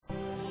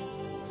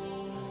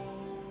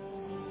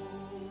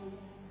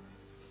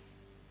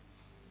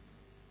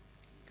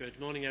Good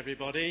morning,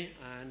 everybody,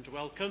 and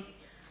welcome.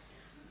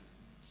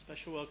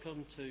 Special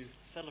welcome to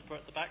Philippa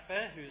at the back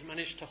there, who's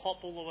managed to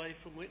hop all the way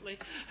from Whitley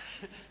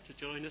to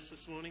join us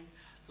this morning.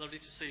 Lovely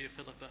to see you,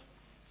 Philippa.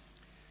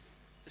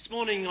 This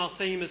morning, our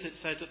theme, as it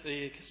said at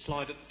the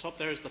slide at the top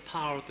there, is the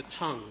power of the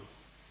tongue.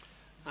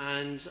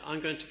 And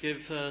I'm going to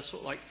give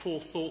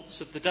four thoughts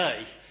of the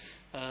day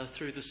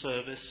through the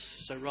service.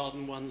 So rather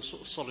than one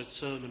sort of solid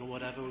sermon or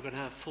whatever, we're going to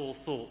have four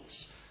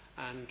thoughts,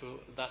 and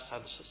that's how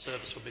the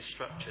service will be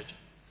structured.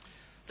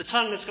 The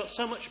tongue has got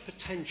so much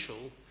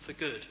potential for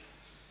good,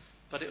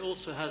 but it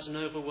also has an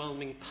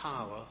overwhelming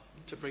power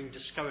to bring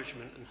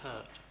discouragement and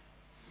hurt.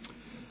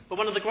 But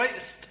one of the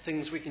greatest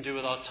things we can do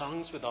with our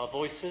tongues, with our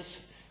voices,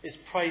 is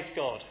praise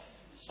God.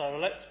 So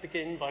let's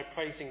begin by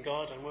praising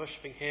God and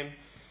worshipping Him.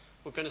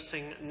 We're going to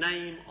sing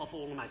Name of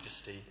All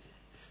Majesty.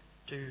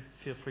 Do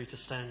feel free to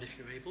stand if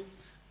you're able.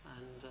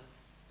 And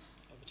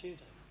over to you,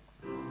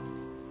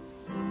 David.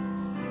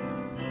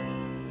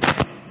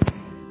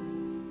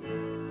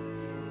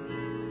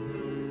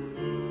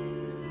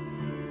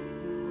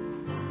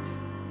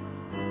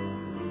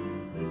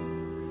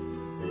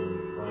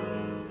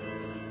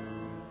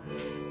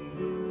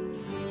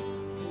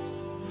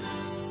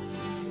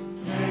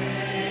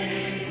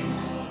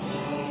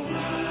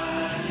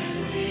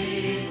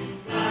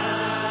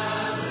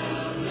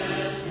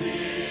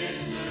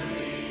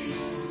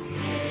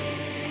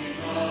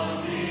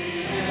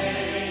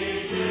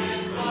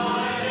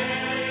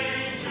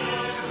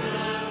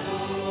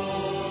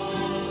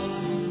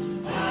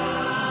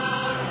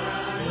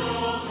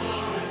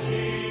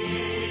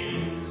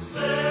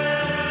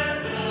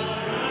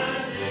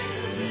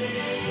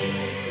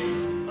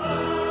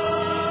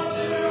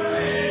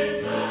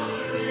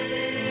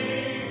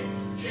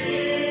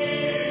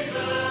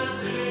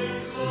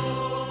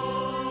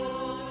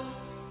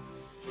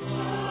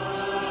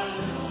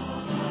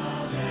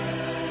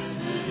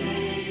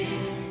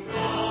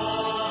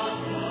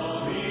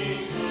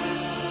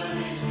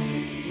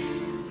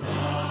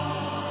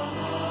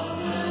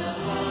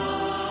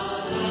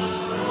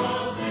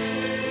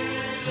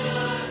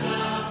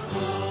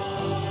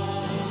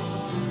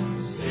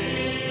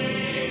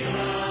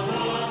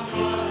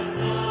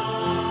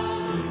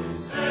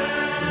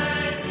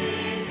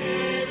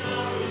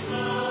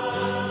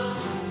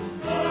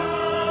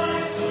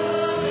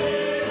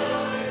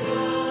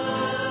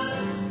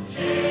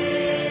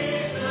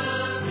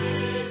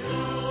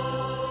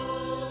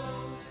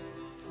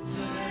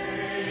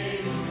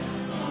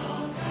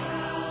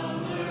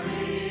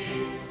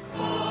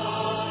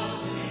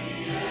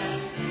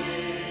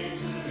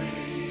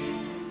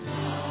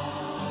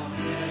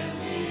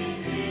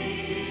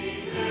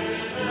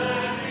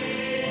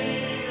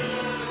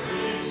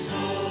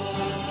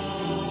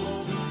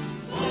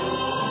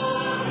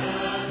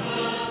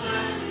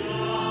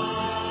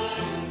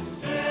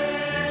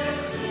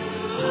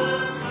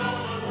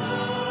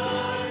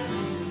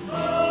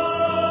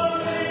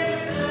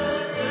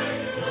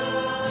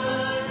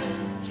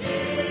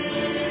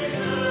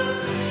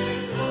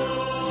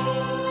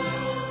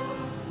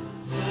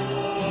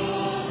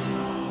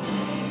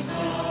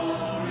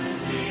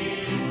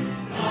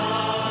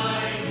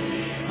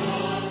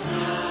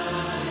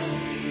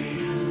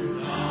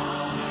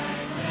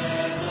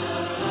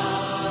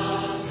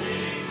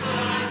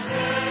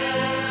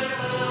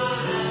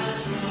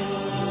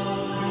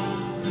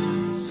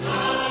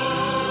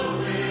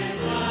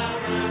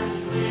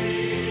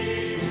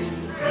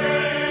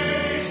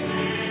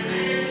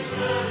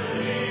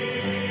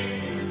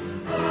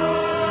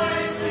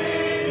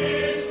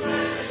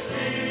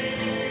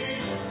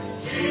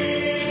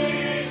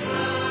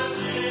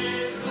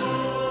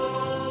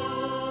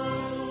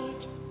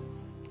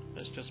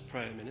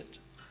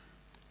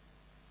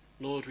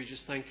 Lord, we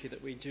just thank you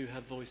that we do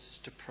have voices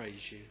to praise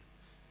you.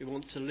 We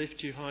want to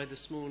lift you high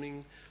this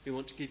morning. We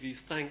want to give you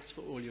thanks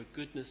for all your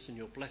goodness and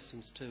your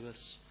blessings to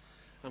us.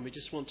 And we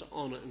just want to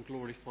honour and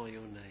glorify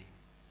your name.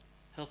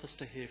 Help us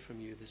to hear from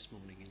you this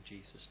morning in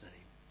Jesus'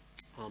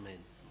 name. Amen.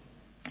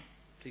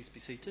 Please be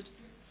seated.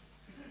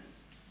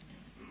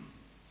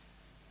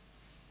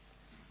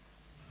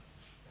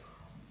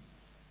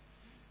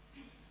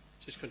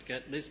 Just going to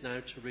get Liz now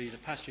to read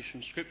a passage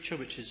from Scripture,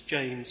 which is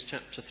James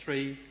chapter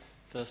 3,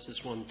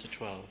 verses 1 to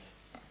 12.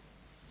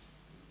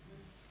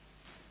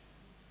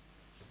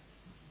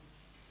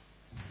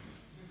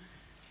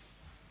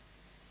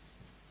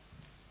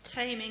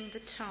 Taming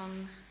the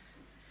tongue.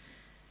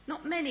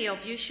 Not many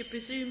of you should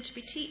presume to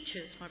be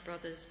teachers, my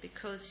brothers,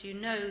 because you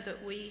know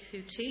that we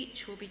who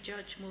teach will be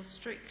judged more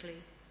strictly.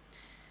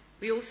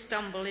 We all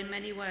stumble in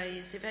many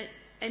ways. If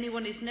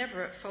anyone is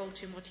never at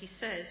fault in what he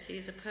says, he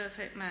is a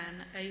perfect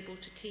man, able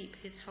to keep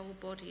his whole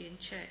body in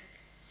check.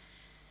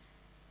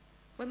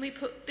 When we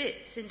put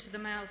bits into the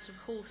mouths of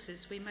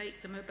horses, we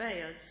make them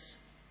obey us.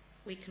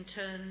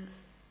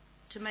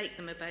 To make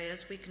them obey us,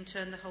 we can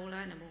turn the whole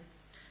animal.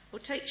 Or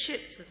take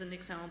ships as an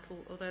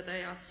example. Although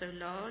they are so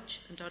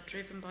large and are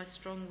driven by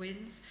strong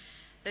winds,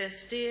 they are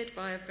steered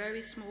by a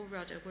very small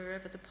rudder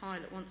wherever the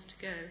pilot wants to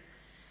go.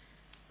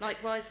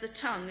 Likewise, the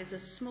tongue is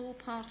a small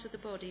part of the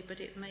body,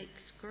 but it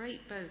makes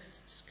great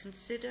boasts.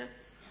 Consider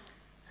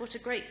what a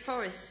great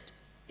forest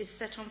is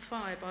set on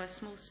fire by a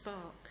small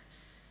spark.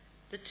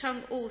 The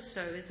tongue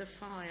also is a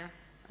fire,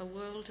 a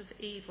world of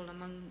evil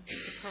among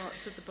the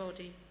parts of the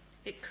body.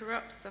 It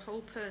corrupts the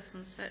whole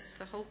person, sets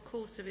the whole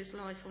course of his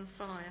life on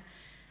fire,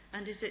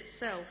 and is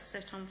itself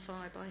set on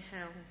fire by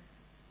hell.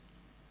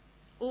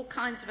 All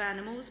kinds of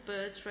animals,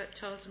 birds,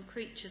 reptiles, and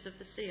creatures of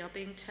the sea are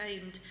being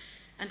tamed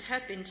and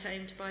have been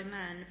tamed by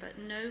man, but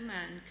no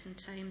man can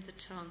tame the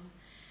tongue.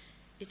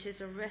 It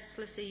is a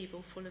restless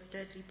evil full of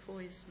deadly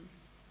poison.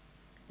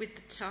 With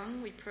the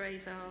tongue we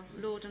praise our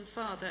Lord and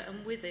Father,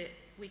 and with it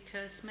we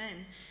curse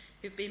men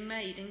who've been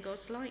made in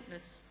God's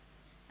likeness.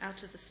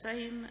 Out of the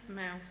same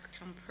mouth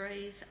come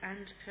praise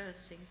and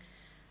cursing.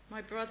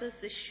 My brothers,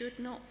 this should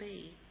not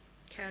be.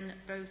 Can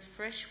both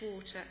fresh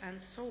water and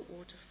salt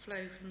water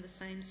flow from the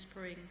same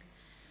spring?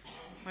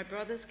 My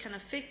brothers, can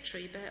a fig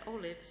tree bear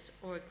olives,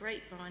 or a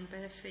grapevine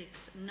bear figs?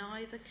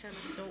 Neither can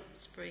a salt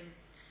spring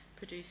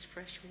produce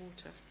fresh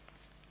water.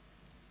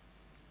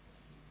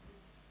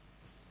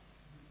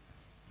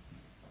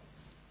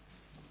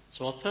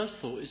 So our first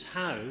thought is,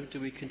 how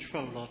do we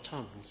control our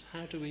tongues?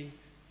 How do we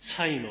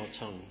tame our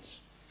tongues?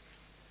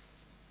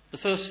 The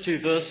first two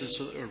verses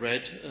that were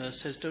read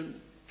says, don't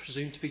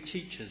presume to be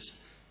teachers.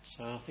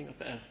 So I think I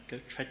better go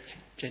tread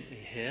gently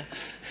here,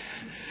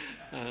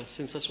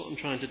 since that's what I'm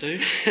trying to do.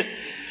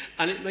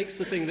 And it makes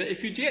the thing that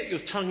if you get your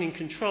tongue in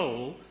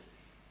control,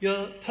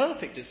 you're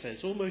perfect, it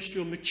says. Almost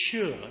you're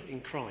mature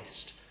in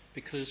Christ,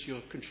 because you're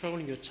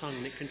controlling your tongue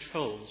and it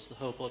controls the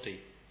whole body.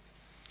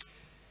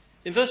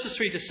 In verses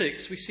 3 to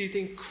 6, we see the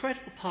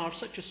incredible power of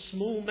such a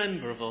small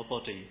member of our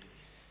body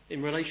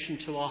in relation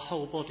to our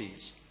whole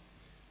bodies.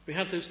 We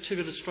have those two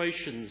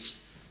illustrations.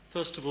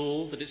 First of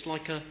all, that it's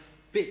like a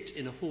bit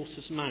in a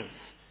horse's mouth.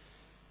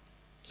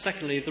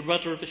 Secondly, the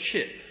rudder of a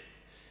ship.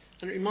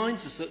 And it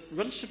reminds us that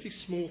relatively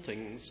small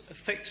things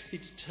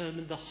effectively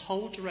determine the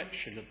whole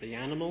direction of the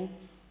animal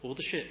or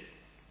the ship.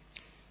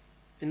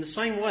 In the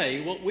same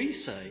way, what we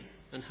say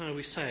and how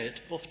we say it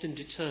often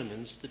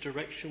determines the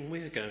direction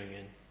we're going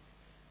in,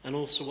 and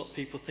also what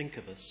people think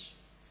of us.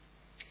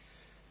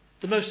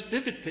 The most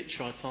vivid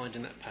picture I find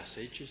in that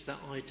passage is that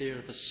idea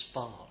of a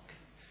spark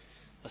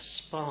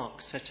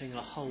setting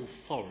a whole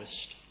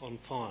forest on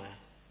fire.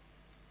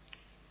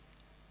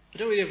 I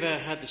don't know if you've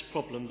ever had this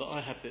problem, but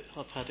I've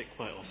had it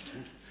quite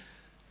often.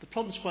 The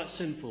problem's quite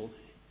simple.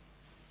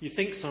 You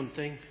think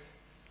something,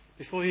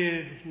 before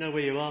you know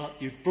where you are,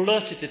 you've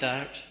blurted it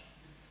out,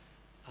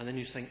 and then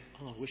you think,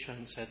 I wish I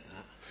hadn't said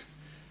that.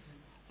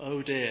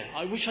 Oh dear,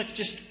 I wish I could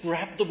just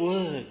grab the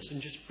words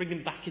and just bring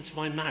them back into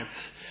my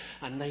mouth,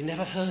 and they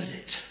never heard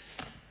it.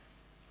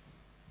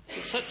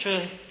 It's such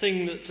a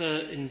thing that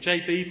in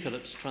J.B.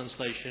 Phillips'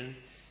 translation,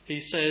 he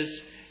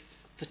says,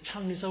 the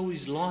tongue is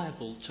always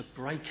liable to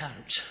break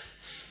out.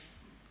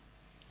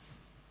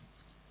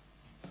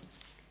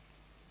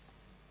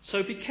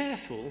 So be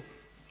careful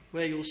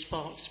where your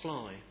sparks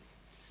fly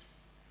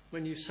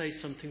when you say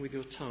something with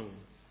your tongue,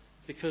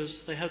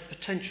 because they have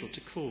potential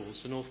to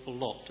cause an awful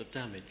lot of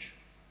damage.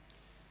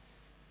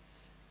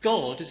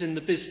 God is in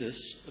the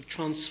business of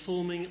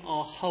transforming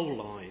our whole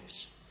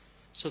lives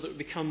so that we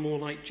become more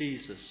like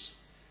Jesus.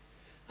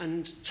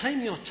 And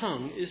taming our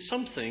tongue is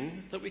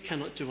something that we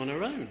cannot do on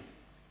our own.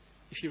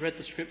 If you read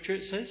the scripture,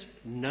 it says,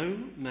 no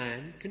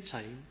man can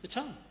tame the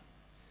tongue.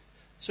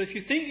 So if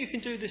you think you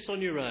can do this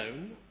on your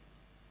own,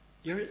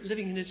 you're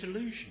living in a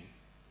delusion.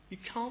 You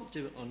can't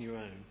do it on your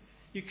own.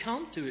 You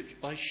can't do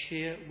it by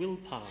sheer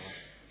willpower.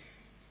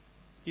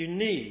 You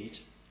need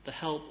the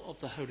help of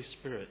the Holy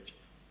Spirit.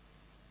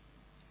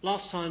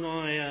 Last time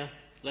I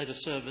led a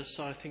service,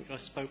 I think I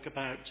spoke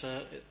about,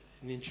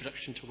 in the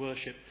introduction to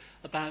worship,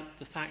 about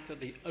the fact that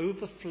the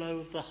overflow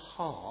of the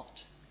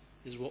heart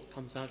is what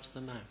comes out of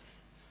the mouth,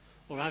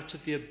 or out of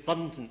the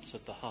abundance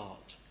of the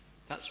heart.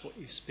 That's what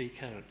you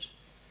speak out.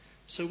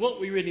 So what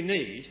we really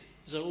need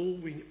is all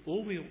we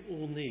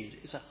need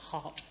is a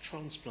heart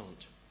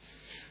transplant.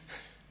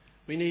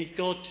 We need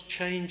God to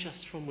change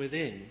us from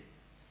within,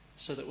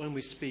 so that when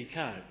we speak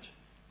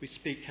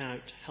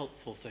out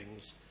helpful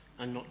things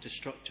and not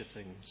destructive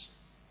things.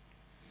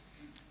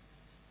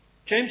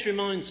 James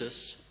reminds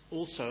us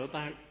also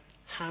about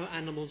how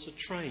animals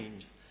are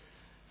trained.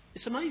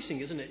 It's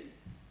amazing, isn't it?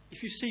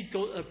 If you see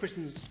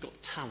Britain's Got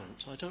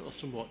Talent, I don't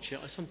often watch it,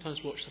 I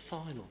sometimes watch the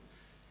final.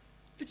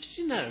 But did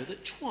you know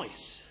that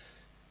twice,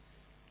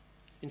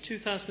 in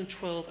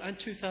 2012 and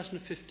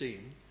 2015,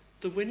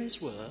 the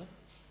winners were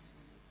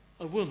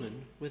a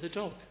woman with a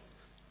dog?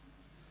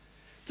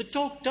 The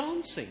dog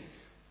dancing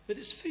with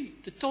its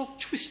feet, the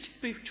dog twisted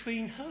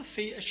between her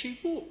feet as she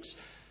walks.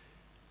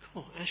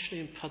 Oh, Ashley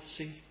and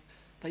Pudsey,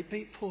 they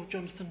beat poor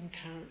Jonathan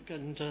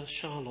and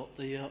Charlotte,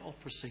 the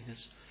opera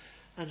singers,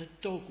 and a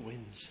dog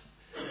wins.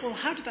 Well,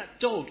 how did that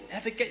dog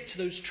ever get to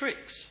those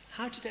tricks?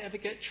 How did it ever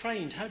get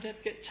trained? How did it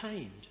ever get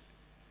tamed?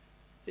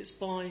 It's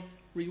by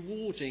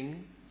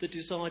rewarding the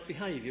desired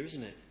behaviour,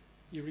 isn't it?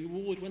 You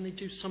reward when they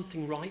do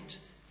something right,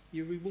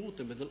 you reward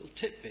them with a little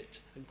tidbit,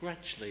 and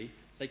gradually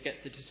they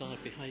get the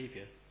desired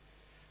behaviour.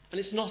 And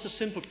it's not a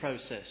simple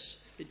process.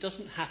 It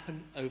doesn't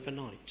happen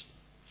overnight.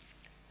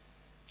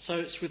 So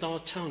it's with our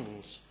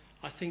tongues.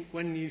 I think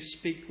when you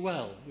speak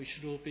well, we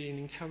should all be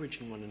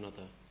encouraging one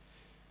another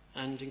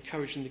and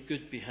encouraging the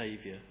good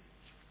behaviour.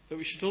 But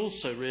we should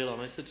also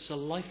realise that it's a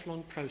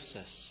lifelong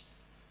process.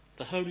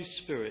 The Holy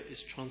Spirit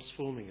is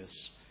transforming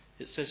us.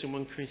 It says in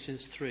 1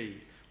 Corinthians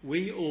 3,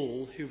 we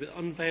all who with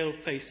unveiled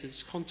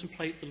faces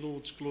contemplate the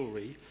Lord's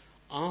glory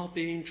are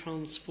being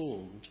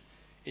transformed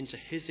into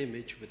his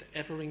image with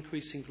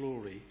ever-increasing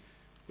glory,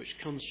 which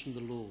comes from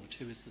the Lord,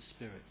 who is the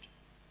Spirit.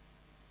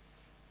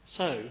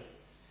 So,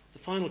 the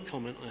final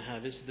comment I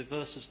have is the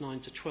verses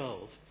 9 to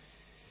 12.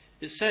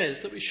 It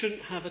says that we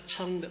shouldn't have a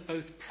tongue that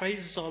both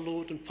praises our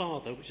Lord and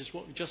Father, which is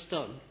what we've just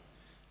done,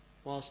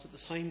 whilst at the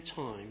same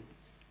time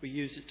we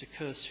use it to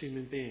curse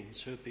human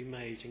beings who have been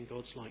made in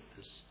God's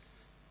likeness.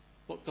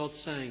 What God's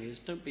saying is,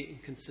 don't be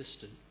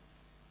inconsistent.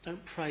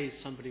 Don't praise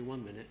somebody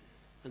 1 minute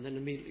and then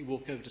immediately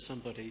walk over to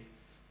somebody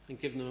and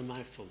give them a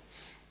mouthful.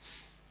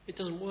 It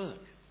doesn't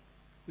work.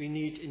 We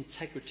need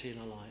integrity in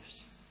our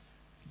lives.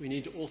 We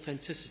need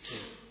authenticity,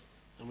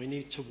 and we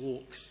need to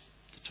walk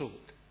the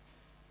talk.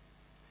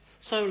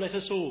 So let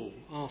us all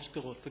ask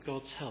God for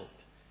God's help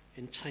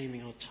in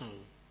taming our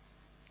tongue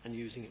and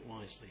using it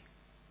wisely.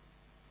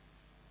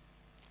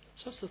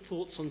 So that's the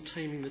thoughts on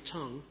taming the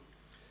tongue.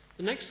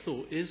 The next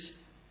thought is,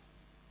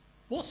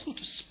 what sort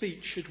of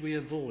speech should we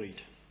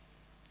avoid?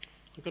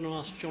 I'm going to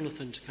ask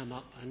Jonathan to come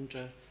up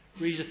and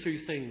read a few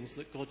things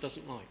that God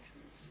doesn't like.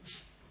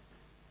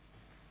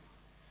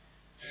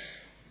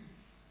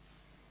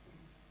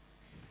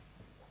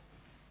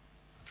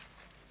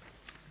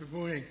 Good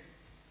morning.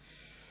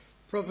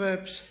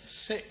 Proverbs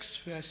 6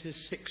 verses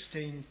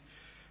 16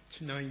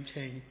 to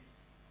 19.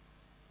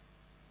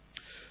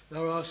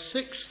 There are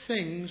 6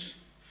 things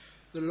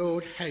the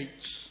Lord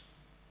hates.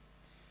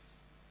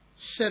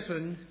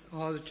 7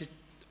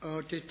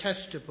 are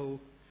detestable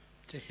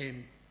to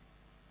him.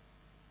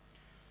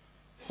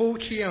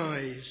 Haughty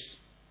eyes,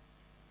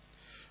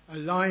 a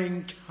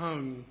lying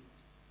tongue,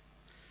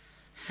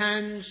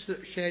 hands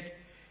that shed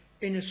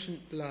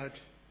innocent blood,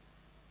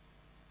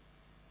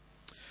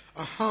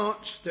 a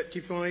heart that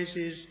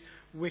devises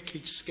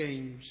wicked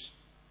schemes,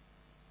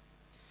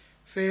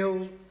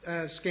 feet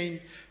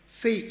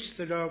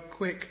that are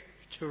quick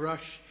to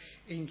rush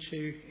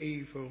into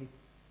evil,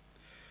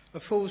 a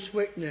false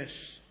witness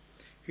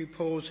who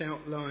pours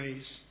out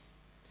lies,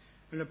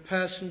 and a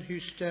person who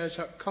stirs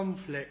up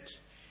conflict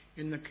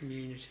in the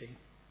community.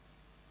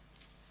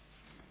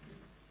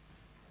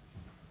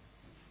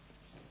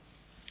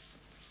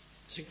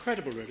 It's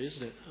incredible, really,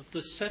 isn't it? Of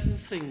the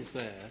 7 things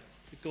there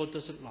that God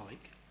doesn't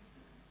like,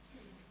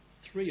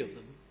 3 of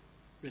them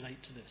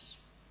relate to this.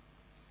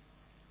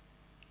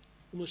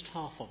 Almost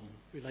half of them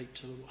relate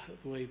to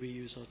the way we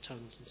use our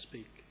tongues and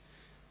speak.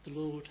 The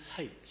Lord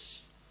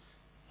hates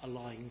a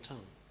lying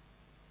tongue.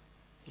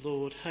 The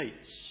Lord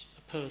hates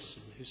a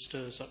person who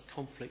stirs up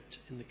conflict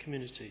in the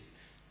community,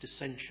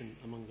 dissension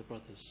among the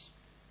brothers.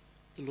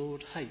 The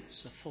Lord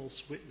hates a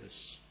false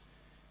witness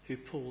who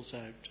pours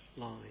out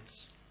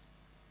lies.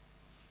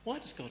 Why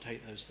does God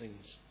hate those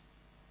things?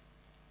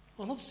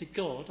 Well, obviously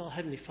God, our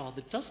Heavenly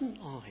Father,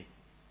 doesn't lie.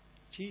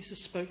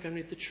 Jesus spoke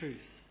only the truth.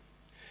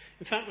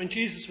 In fact, when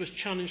Jesus was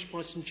challenged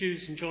by some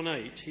Jews in John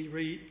 8,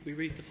 we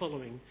read the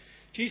following.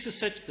 Jesus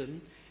said to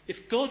them,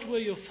 "If God were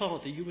your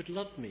Father, you would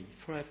love me,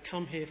 for I have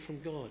come here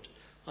from God.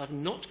 I have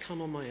not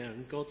come on my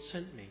own. God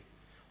sent me.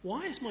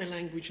 Why is my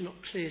language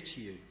not clear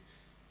to you?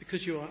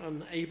 Because you are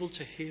unable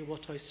to hear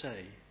what I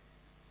say.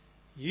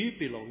 You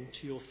belong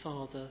to your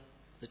father,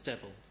 the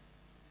devil,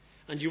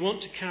 and you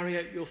want to carry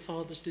out your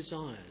father's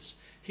desires.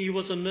 He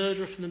was a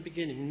murderer from the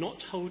beginning,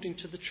 not holding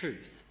to the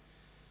truth,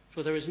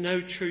 for there is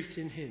no truth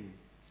in him.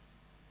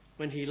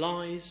 When he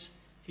lies,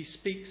 he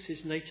speaks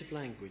his native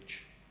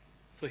language,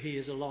 for he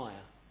is a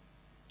liar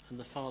and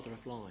the father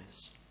of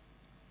lies."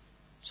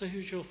 So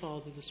who's your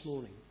father this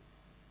morning?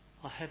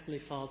 Our Heavenly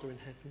Father in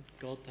heaven,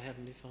 God the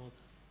Heavenly Father?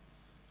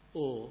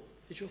 Or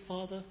is your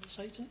father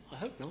Satan? I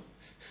hope not.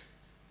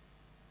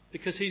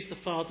 Because he's the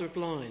father of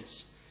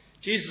lies.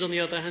 Jesus, on the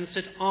other hand,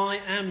 said, "I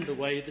am the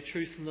way, the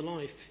truth and the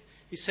life."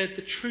 He said,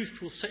 "The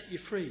truth will set you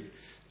free."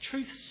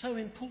 Truth's so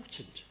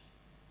important.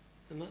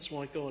 And that's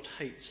why God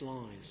hates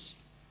lies.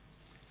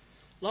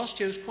 Last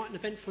year was quite an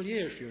eventful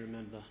year, if you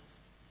remember.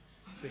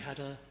 We had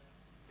a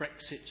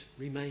Brexit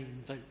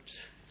Remain vote.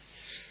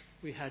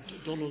 We had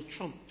Donald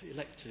Trump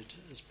elected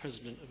as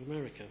President of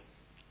America.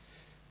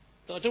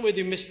 But I don't know whether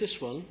you missed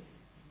this one.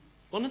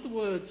 One of the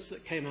words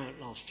that came out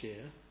last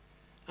year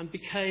and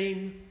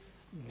became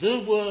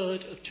the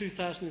word of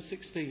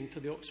 2016 for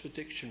the Oxford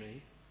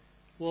Dictionary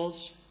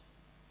was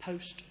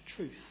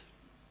post-truth.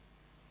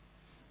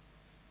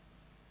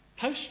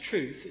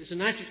 Post-truth is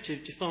an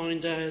adjective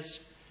defined as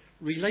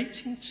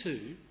relating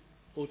to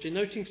or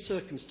denoting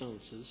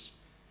circumstances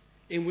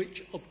in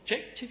which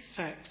objective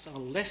facts are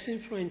less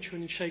influential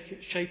in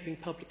shaping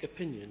public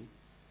opinion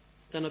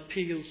than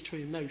appeals to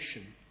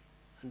emotion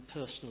and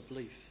personal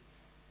belief.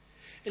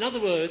 In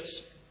other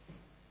words,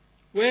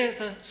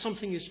 Whether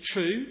something is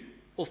true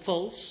or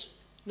false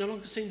no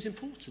longer seems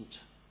important.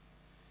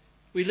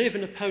 We live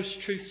in a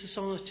post-truth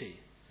society,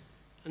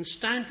 and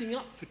standing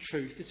up for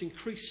truth is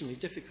increasingly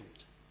difficult.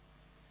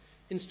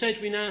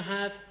 Instead, we now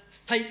have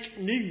fake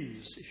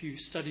news if you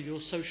study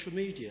your social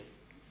media.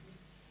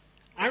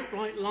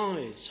 Outright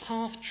lies,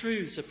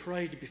 half-truths are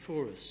paraded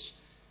before us,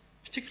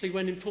 particularly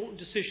when important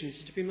decisions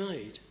are to be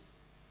made.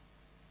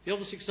 The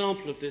obvious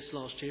example of this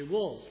last year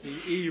was the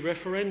EU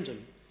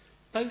referendum.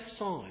 Both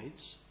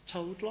sides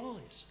told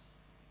lies.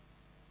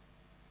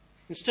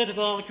 Instead of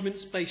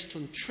arguments based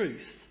on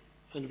truth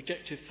and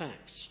objective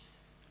facts,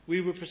 we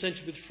were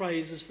presented with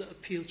phrases that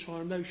appeal to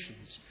our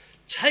emotions.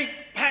 Take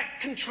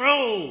back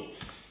control!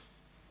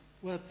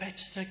 We're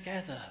better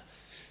together.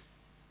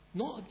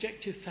 Not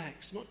objective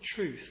facts, not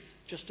truth,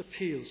 just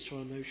appeals to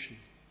our emotion.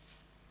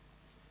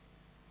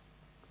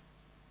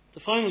 The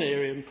final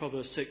area in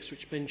Proverbs 6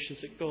 which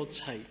mentions that God's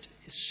hate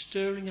is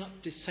stirring up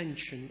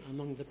dissension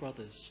among the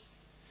brothers,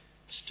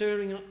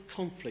 stirring up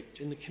conflict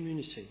in the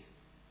community.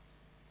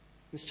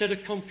 Instead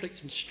of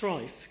conflict and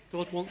strife,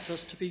 God wants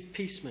us to be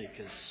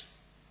peacemakers.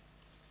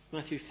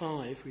 Matthew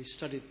 5, we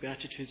studied the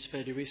Beatitudes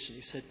fairly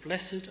recently, said,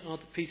 "Blessed are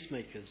the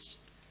peacemakers,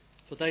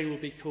 for they will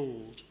be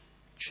called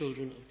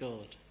children of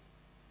God."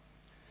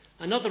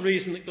 Another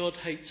reason that God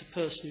hates a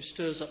person who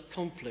stirs up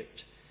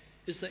conflict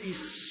is that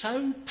he's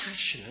so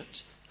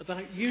passionate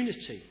about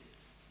unity.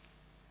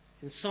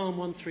 In Psalm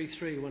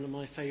 133, one of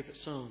my favourite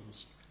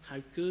psalms,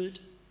 how good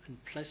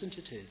and pleasant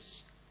it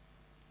is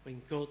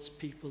when God's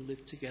people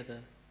live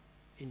together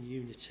in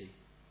unity.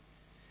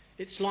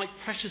 It's like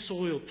precious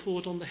oil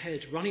poured on the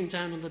head, running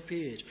down on the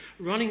beard,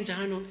 running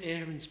down on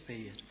Aaron's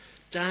beard,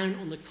 down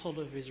on the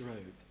collar of his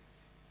robe.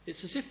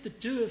 It's as if the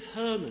dew of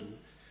Hermon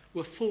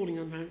were falling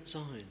on Mount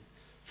Zion,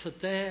 for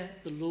there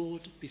the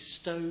Lord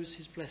bestows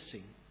his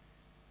blessing,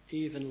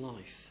 even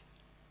life,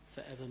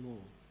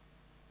 forevermore.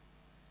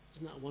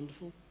 Isn't that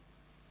wonderful?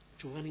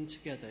 Dwelling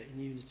together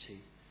in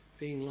unity,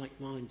 being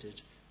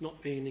like-minded,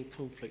 not being in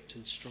conflict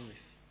and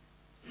strife.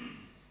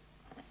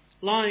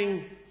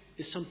 Lying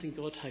is something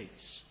God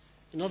hates.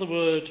 Another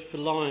word for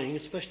lying,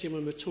 especially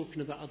when we're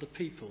talking about other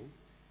people,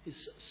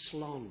 is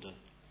slander.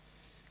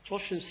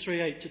 Colossians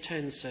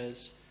 3:8-10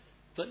 says,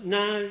 "But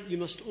now you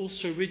must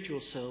also rid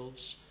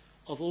yourselves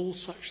of all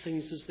such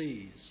things as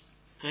these: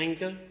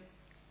 anger,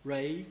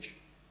 rage,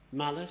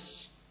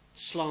 malice,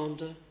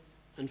 slander,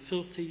 and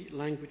filthy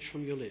language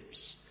from your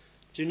lips.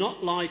 Do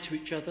not lie to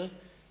each other,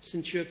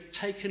 since you have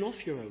taken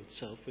off your old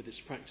self with its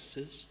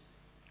practices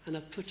and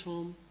have put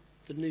on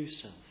the new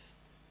self,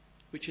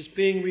 which is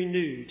being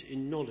renewed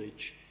in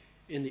knowledge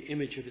in the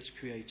image of its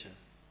creator."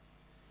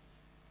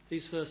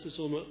 These verses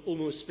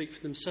almost speak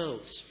for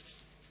themselves.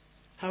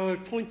 How I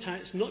would point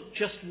out, it's not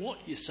just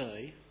what you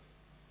say,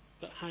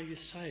 but how you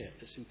say it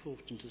that's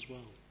important as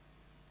well.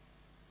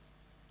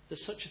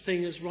 There's such a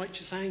thing as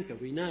righteous anger,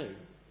 we know,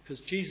 because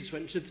Jesus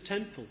went to the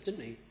temple,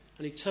 didn't he?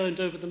 And he turned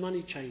over the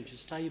money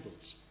changers'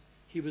 tables.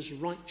 He was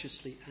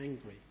righteously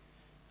angry.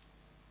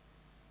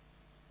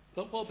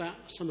 But what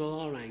about some of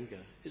our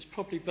anger? It's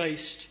probably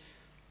based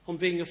on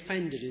being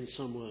offended in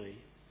some way,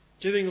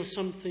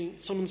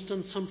 someone's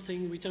done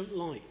something we don't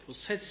like, or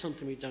said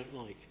something we don't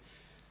like.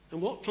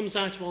 And what comes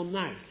out of our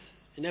mouth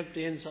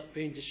inevitably ends up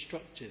being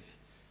destructive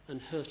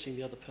and hurting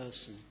the other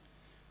person.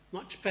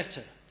 Much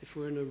better if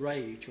we're in a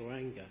rage or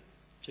anger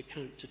to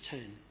count to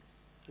 10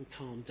 and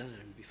calm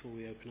down before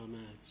we open our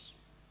mouths.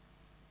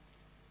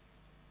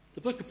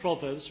 The book of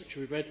Proverbs, which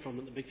we read from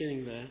at the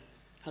beginning there,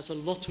 has a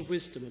lot of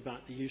wisdom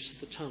about the use of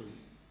the tongue.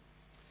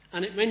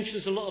 And it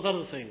mentions a lot of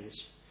other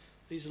things.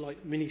 These are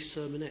like mini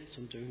sermonettes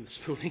I'm doing this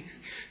morning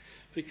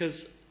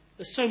because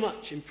there's so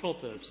much in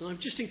Proverbs. And I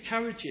just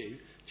encourage you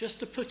just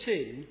to put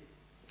in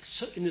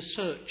the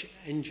search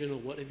engine or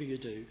whatever you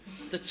do,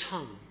 the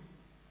tongue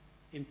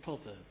in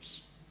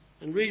Proverbs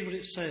and read what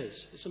it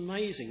says. It's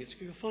amazing.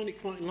 You'll find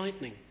it quite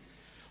enlightening.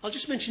 I'll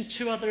just mention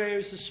two other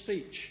areas of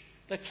speech.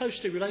 They're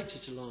closely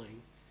related to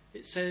lying.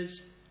 It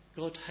says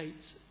God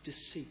hates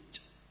deceit,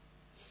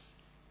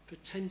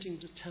 pretending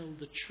to tell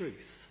the truth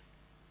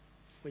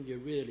when you're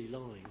really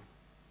lying.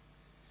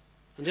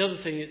 And the other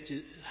thing it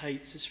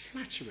hates is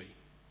flattery.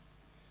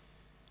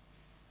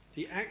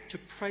 The act of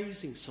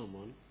praising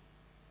someone,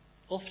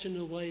 often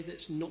in a way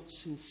that's not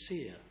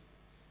sincere,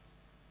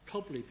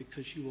 probably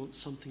because you want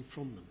something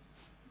from them.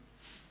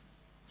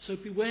 So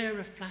beware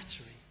of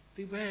flattery,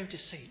 beware of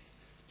deceit.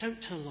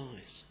 Don't tell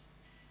lies.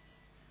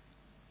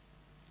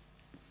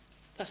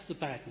 That's the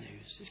bad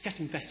news. It's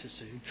getting better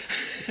soon.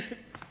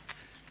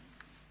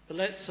 But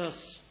let's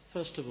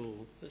first of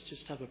all, let's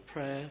just have a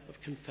prayer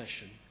of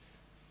confession.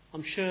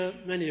 I'm sure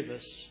many of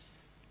us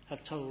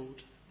have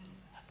told,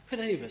 could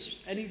any of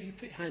you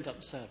put your hand up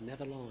and say, I've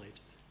never lied,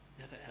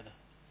 never ever.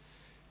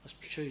 I'm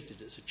sure you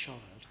did it as a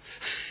child.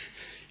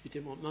 You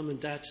didn't want mum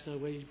and dad to know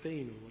where you'd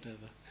been or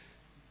whatever.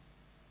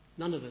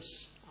 None of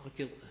us are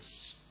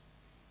guiltless.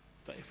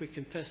 But if we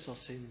confess our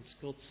sins,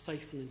 God's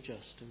faithful and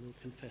just, and we'll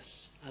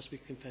confess, as we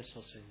confess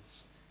our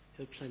sins,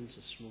 He'll cleanse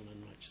us from all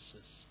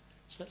unrighteousness.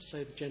 So let's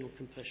say the general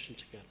confession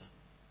together.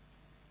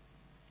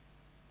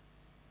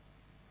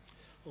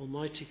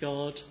 Almighty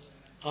God,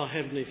 our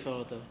Heavenly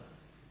Father,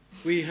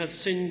 we have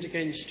sinned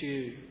against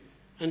you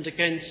and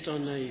against our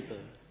neighbour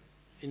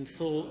in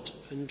thought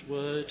and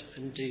word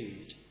and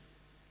deed,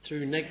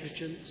 through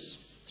negligence,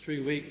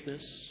 through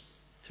weakness,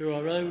 through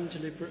our own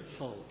deliberate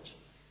fault.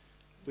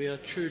 We are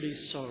truly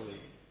sorry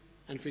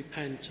and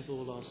repent of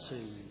all our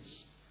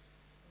sins.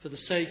 For the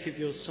sake of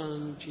your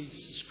Son,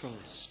 Jesus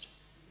Christ,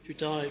 who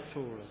died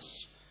for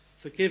us,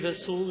 forgive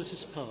us all that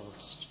is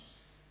past,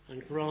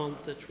 and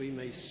grant that we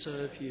may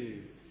serve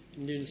you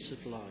in newness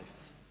of life,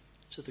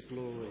 to the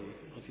glory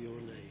of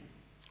your name.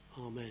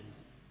 Amen.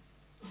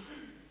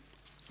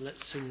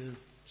 Let's sing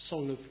a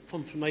song of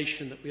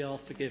confirmation that we are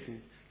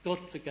forgiven. God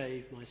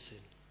forgave my sin.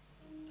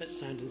 Let's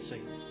stand and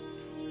sing.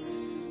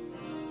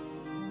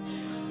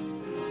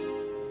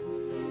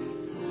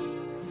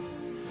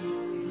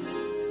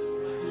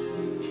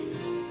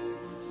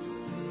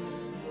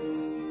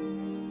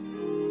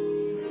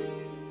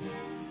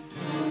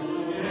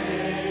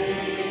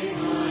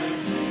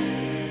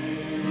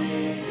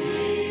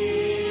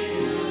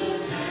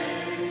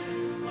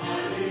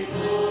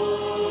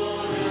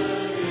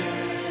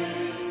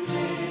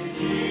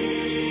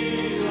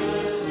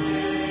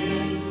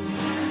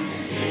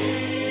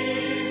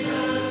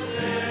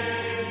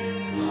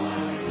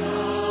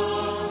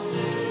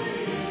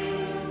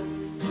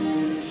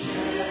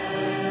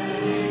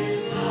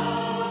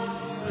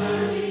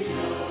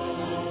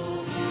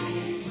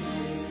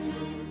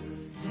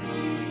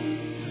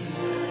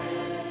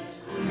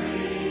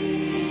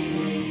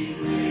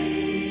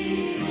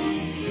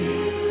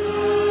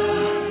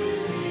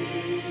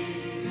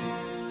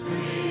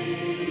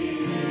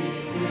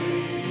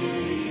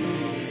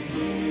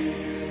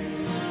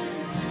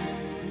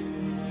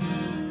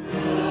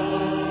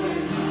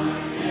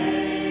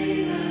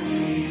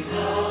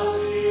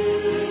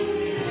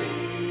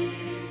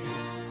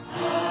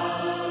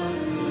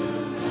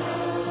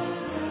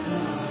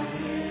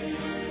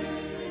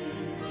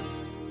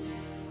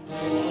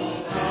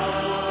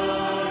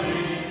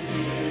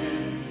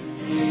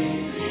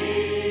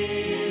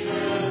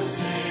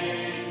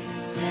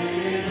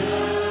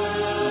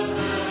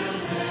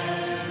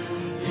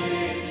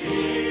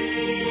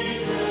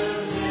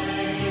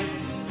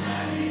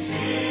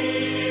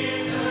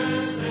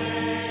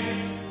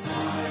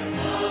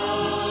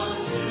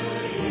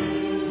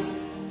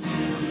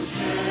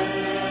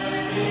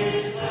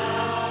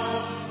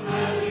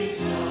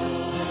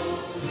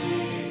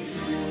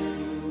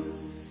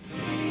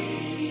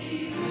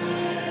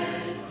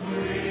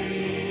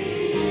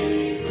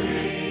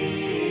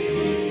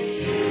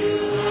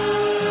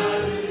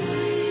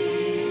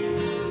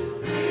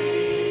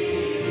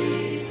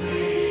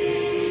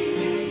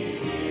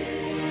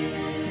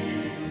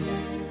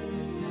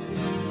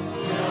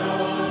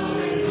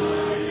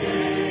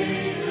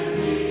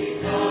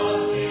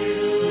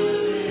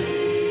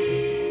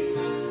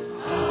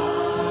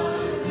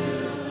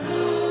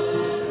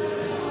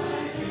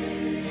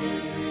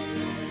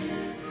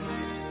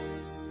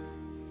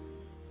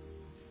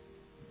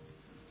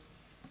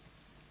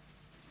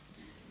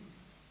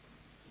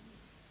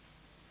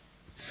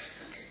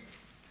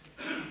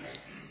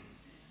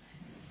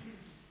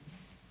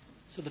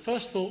 So the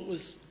first thought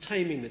was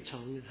taming the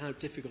tongue and how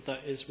difficult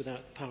that is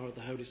without the power of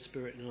the Holy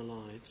Spirit in our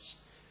lives.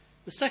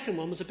 The second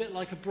one was a bit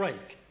like a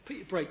brake. Put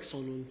your brakes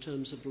on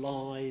terms of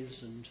lies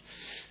and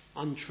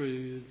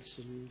untruths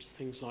and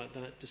things like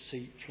that,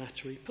 deceit,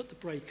 flattery. Put the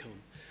brake on.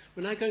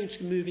 We're now going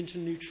to move into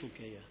neutral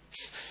gear.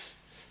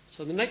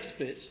 So the next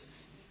bit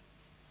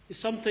is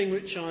something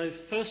which I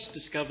first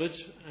discovered,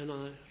 and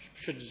I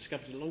should have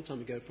discovered it a long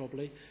time ago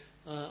probably,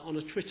 on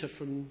a Twitter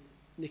from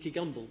Nicky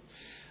Gumbel.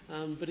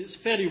 But it's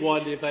fairly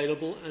widely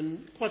available,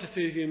 and quite a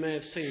few of you may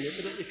have seen it,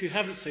 but if you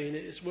haven't seen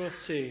it, it's worth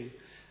seeing.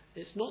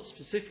 It's not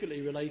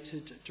specifically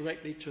related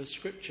directly to a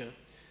scripture,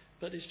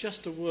 but it's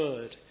just a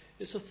word.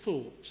 It's a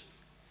thought.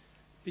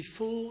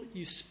 Before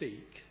you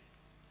speak,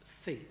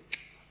 think.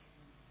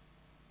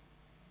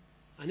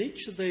 And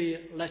each of the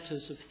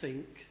letters of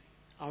think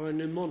are a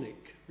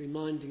mnemonic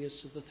reminding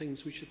us of the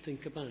things we should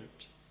think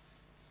about.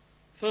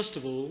 First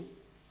of all,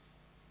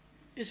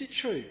 is it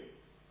true?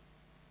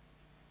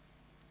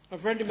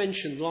 I've already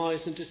mentioned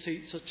lies and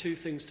deceits are two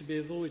things to be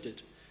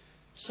avoided.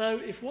 So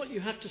if what you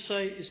have to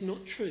say is not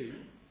true,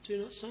 do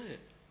not say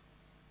it.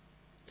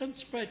 Don't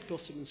spread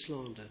gossip and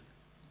slander.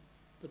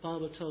 The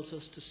Bible tells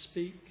us to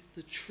speak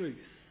the truth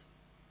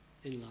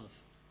in love.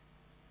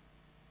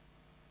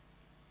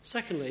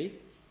 Secondly,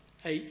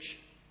 H,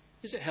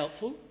 is it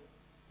helpful?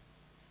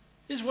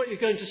 Is what you're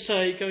going to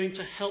say going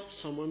to help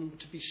someone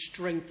to be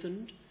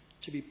strengthened,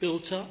 to be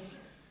built up?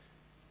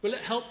 Will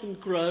it help them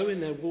grow in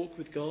their walk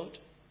with God?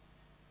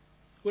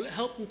 Will it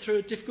help them through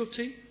a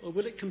difficulty, or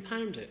will it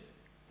compound it?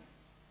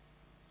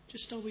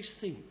 Just always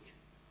think,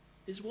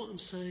 is what I'm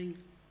saying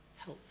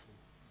helpful?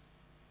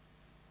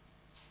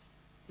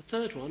 The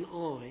third one,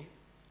 I,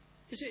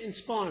 is it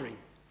inspiring?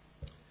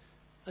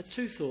 I had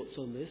two thoughts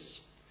on this.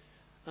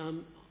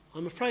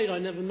 I'm afraid I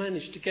never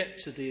managed to get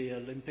to the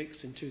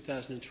Olympics in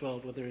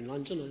 2012, whether in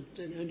London.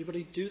 Did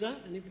anybody do that?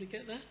 Anybody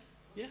get that?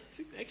 Yeah,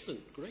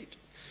 excellent, great.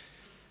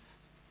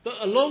 But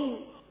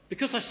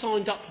because I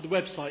signed up for the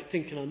website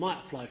thinking I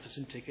might apply for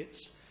some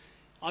tickets,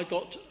 I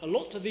got a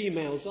lot of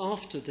emails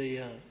after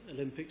the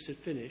Olympics had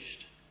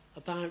finished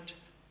about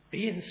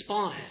be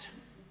inspired.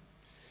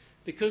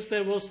 Because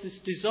there was this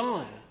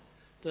desire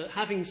that,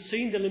 having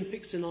seen the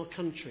Olympics in our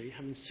country,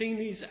 having seen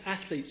these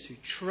athletes who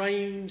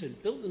trained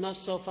and built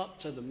themselves up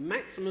to the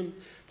maximum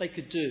they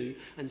could do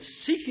and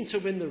seeking to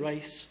win the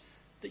race,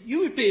 that you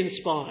would be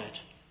inspired.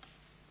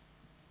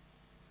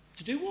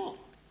 To do what?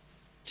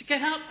 To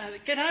get out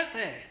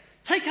there,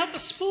 take up the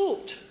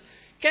sport,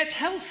 get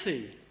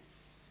healthy,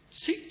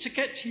 seek to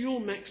get to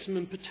your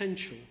maximum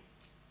potential.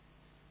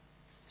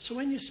 So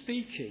when you're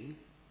speaking,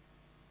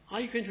 are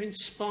you going to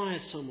inspire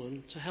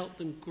someone to help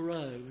them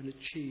grow and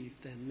achieve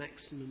their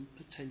maximum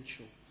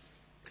potential?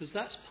 Because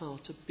that's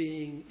part of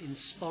being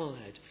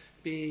inspired,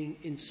 being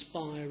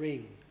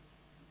inspiring,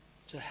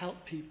 to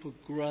help people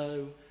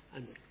grow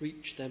and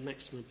reach their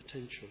maximum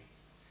potential.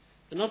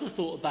 Another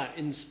thought about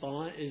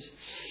inspire is,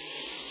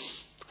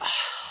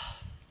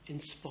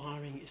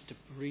 inspiring is to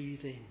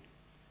breathe in.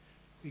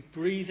 We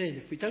breathe in.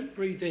 If we don't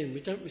breathe in,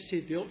 we don't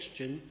receive the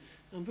oxygen,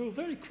 and we'll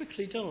very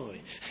quickly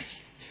die.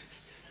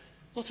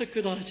 Not a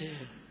good idea.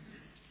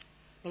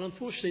 Well,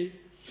 unfortunately,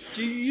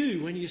 do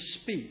you, when you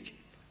speak,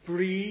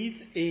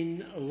 breathe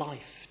in life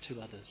to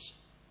others?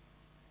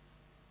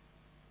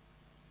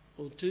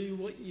 Or do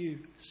what you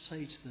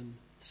say to them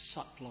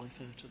suck life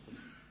out of them?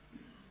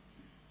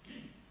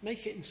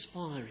 Make it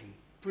inspiring.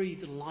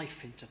 Breathe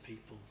life into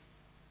people.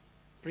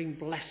 Bring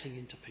blessing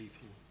into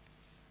people.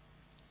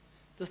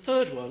 The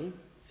third one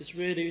is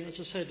really, as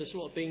I said, the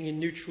sort of being in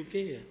neutral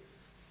gear.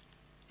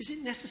 Is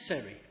it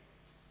necessary?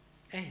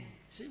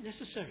 Is it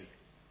necessary?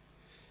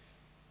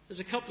 There's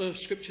a couple of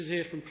scriptures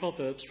here from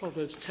Proverbs.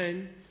 Proverbs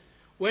 10.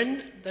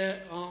 When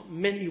there are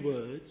many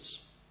words,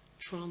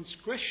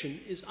 transgression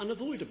is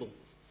unavoidable.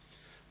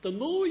 The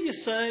more you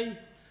say,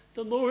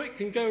 the more it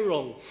can go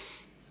wrong.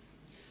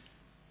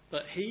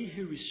 But he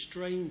who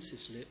restrains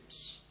his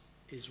lips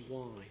is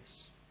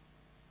wise.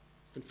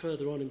 And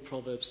further on in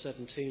Proverbs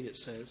 17 it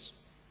says,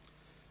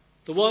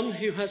 the one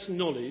who has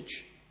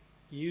knowledge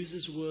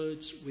uses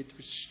words with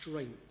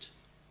restraint,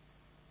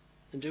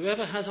 and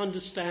whoever has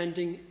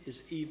understanding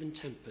is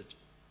even-tempered.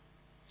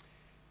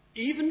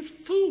 Even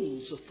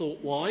fools are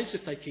thought wise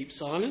if they keep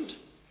silent,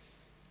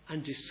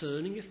 and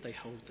discerning if they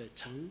hold their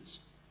tongues.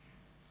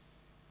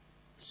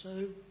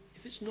 So,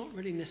 if it's not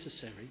really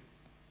necessary,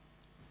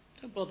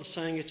 don't bother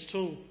saying it at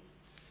all.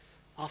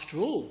 After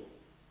all,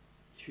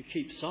 if you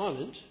keep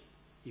silent,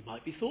 you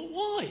might be thought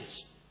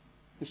wise,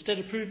 instead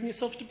of proving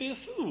yourself to be a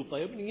fool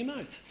by opening your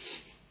mouth.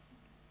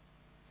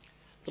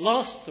 The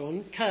last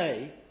one,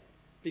 K,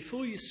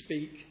 before you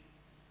speak,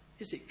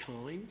 is it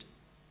kind?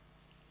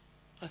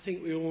 I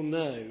think we all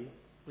know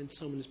when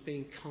someone is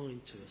being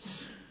kind to us.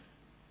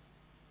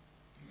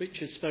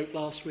 Richard spoke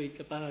last week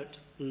about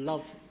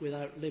love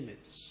without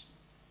limits.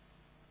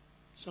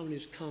 Someone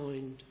who's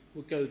kind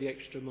will go the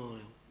extra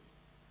mile.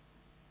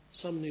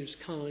 Someone who's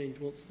kind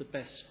wants the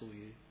best for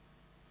you.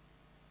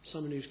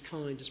 Someone who's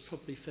kind is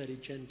probably fairly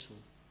gentle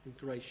and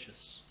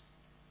gracious.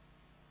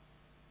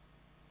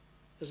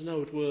 There's an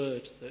old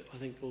word that I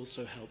think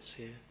also helps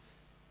here.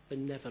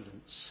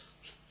 Benevolence.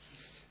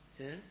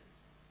 Yeah?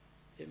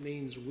 It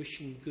means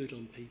wishing good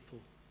on people.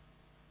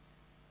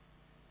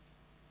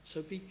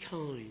 So be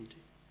kind.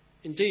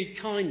 Indeed,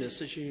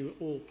 kindness, as you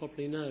all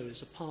probably know,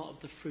 is a part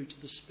of the fruit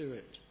of the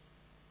Spirit,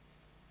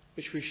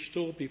 which we should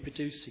all be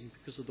producing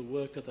because of the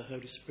work of the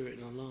Holy Spirit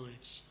in our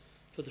lives.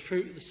 For the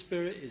fruit of the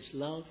Spirit is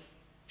love,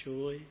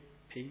 joy,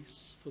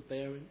 peace,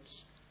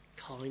 forbearance,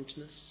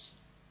 kindness,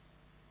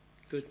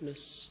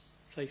 goodness,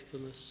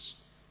 faithfulness,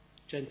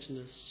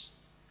 gentleness,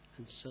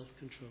 and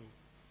self-control.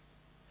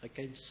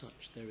 Against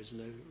such there is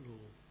no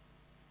law.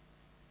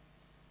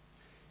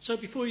 So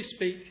before you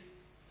speak,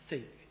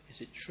 think, is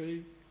it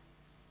true?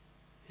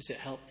 Is it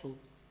helpful?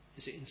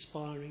 Is it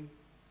inspiring?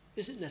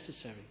 Is it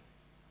necessary?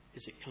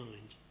 Is it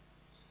kind?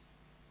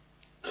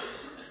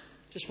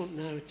 Just want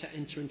now to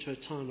enter into a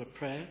time of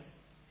prayer.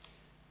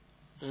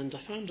 And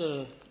I found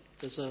I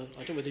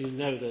don't know whether you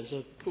know, there's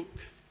a book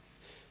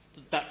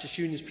that the Baptist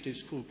Union's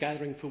produced called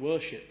Gathering for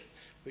Worship,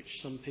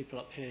 which some people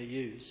up here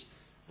use.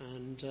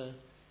 And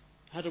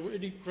I had a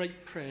really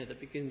great prayer that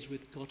begins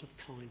with God of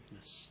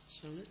kindness.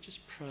 So let's just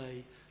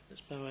pray.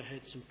 Let's bow our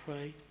heads and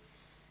pray.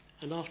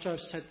 And after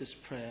I've said this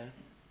prayer,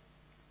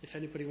 if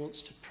anybody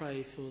wants to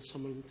pray for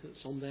someone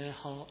that's on their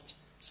heart,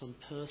 some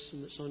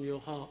person that's on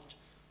your heart,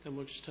 then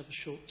we'll just have a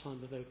short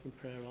time of open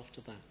prayer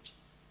after that.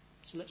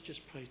 So let's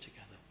just pray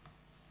together.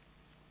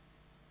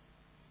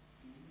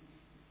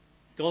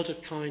 God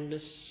of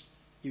kindness,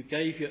 you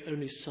gave your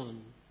only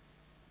Son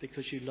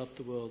because you loved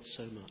the world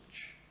so much.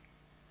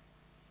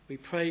 We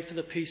pray for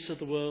the peace of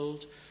the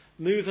world.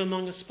 Move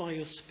among us by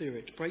your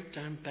Spirit. Break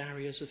down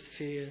barriers of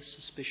fear,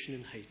 suspicion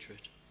and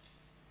hatred.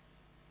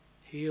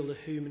 Heal the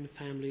human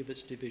family of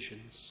its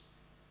divisions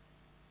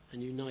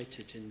and unite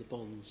it in the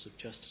bonds of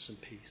justice and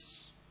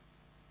peace.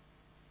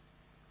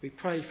 We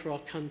pray for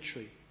our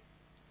country.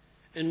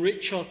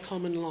 Enrich our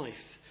common life.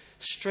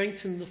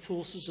 Strengthen the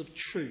forces of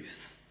truth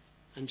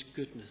and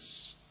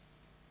goodness.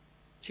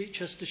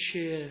 Teach us to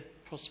share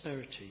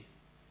prosperity,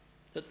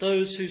 that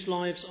those whose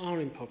lives are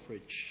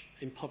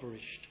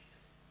impoverished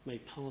may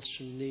pass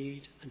from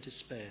need and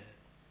despair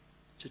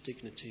to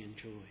dignity and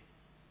joy.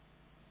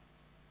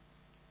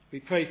 We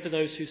pray for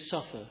those who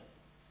suffer.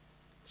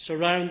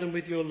 Surround them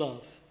with your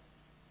love.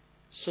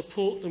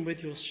 Support them with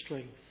your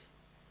strength.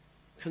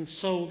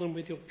 Console them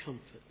with your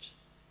comfort.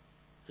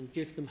 And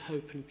give them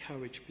hope and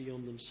courage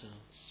beyond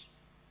themselves.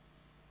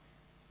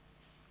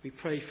 We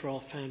pray for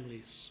our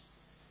families,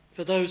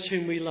 for those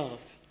whom we love.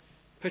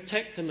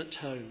 Protect them at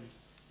home.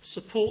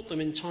 Support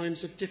them in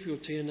times of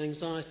difficulty and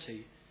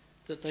anxiety,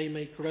 that they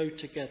may grow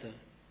together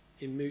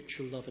in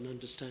mutual love and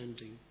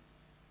understanding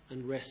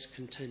and rest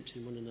content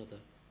in one another.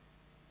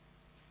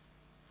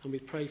 And we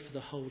pray for the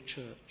whole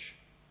church.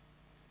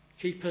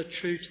 Keep her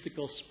true to the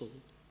gospel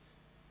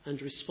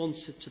and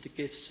responsive to the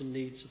gifts and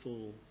needs of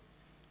all.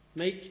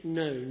 Make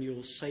known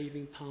your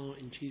saving power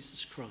in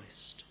Jesus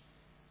Christ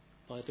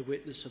by the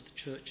witness of the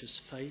church's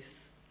faith,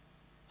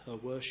 her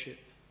worship,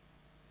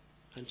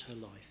 and her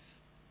life.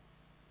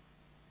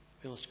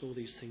 We ask all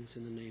these things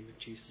in the name of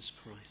Jesus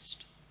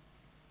Christ.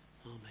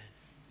 Amen.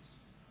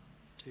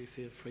 Do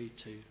feel free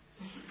to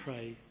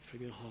pray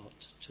from your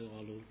heart to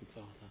our Lord and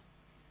Father.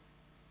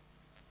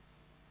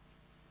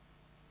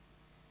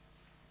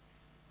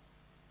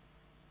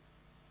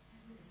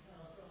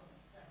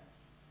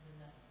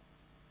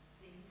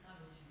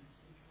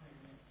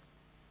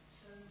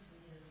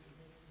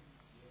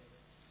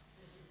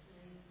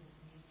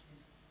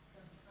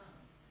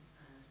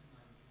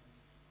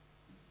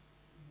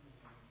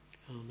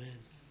 Amen.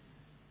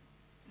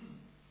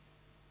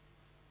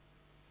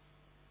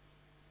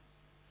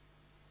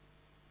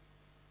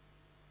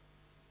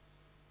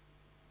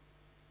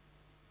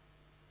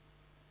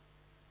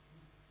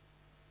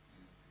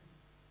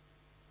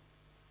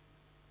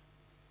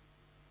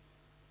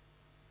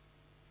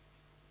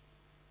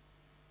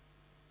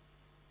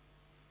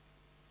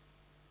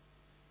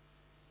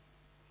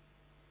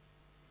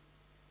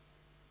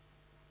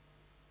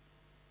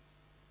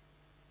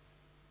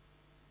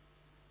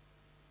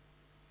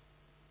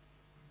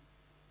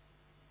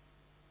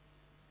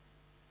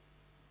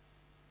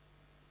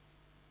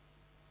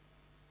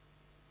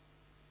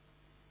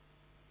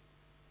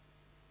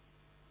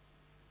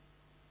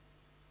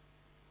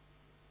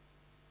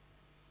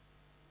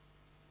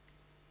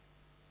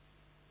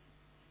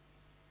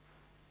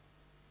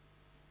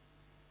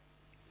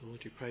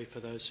 Lord, we pray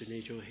for those who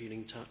need your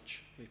healing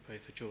touch. We pray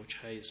for George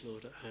Hayes,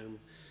 Lord, at home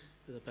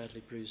with a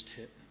badly bruised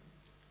hip.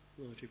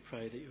 Lord, we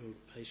pray that you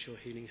will place your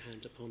healing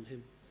hand upon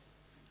him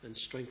and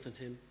strengthen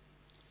him.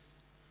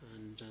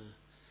 And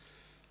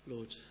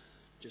Lord,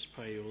 just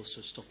pray you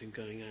also stop him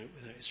going out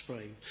without his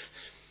frame.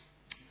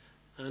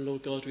 And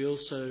Lord God, we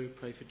also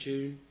pray for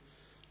June,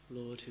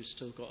 Lord, who's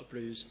still got a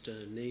bruised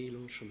knee,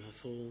 Lord, from her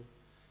fall.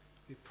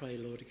 We pray,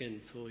 Lord,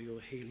 again for your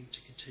healing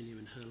to continue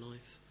in her life,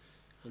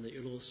 and that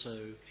you'll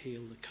also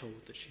heal the cold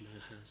that she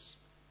now has.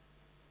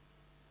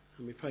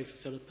 And we pray for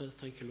Philippa.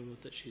 Thank you, Lord,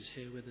 that she's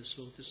here with us,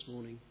 Lord, this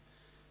morning.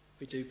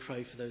 We do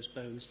pray for those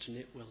bones to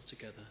knit well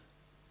together.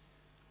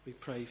 We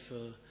pray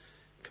for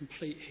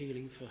complete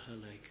healing for her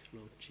leg,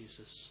 Lord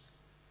Jesus.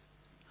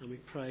 And we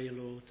pray,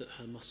 Lord, that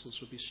her muscles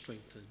will be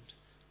strengthened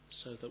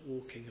so that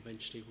walking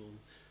eventually will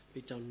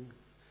be done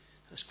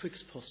as quick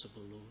as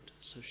possible, Lord,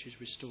 so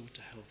she's restored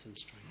to health and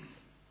strength.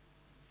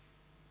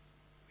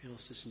 We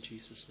ask this in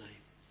Jesus' name.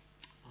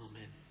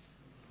 Amen.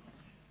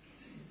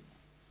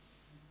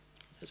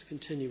 Let's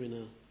continue in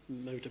a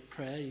mode of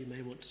prayer. You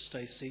may want to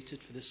stay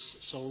seated for this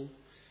song.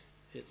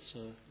 It's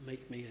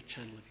Make Me a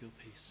Channel of Your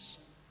Peace.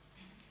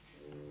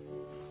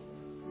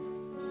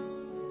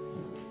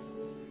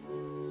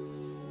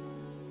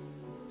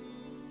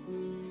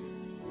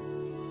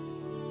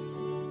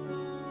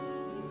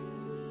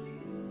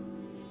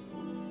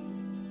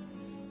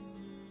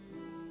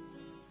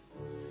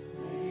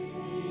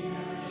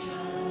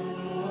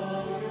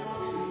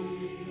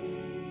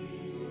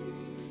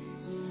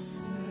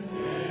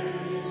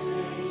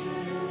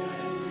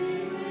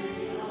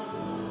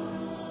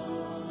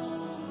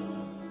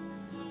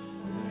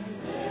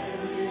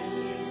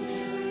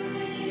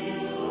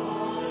 There is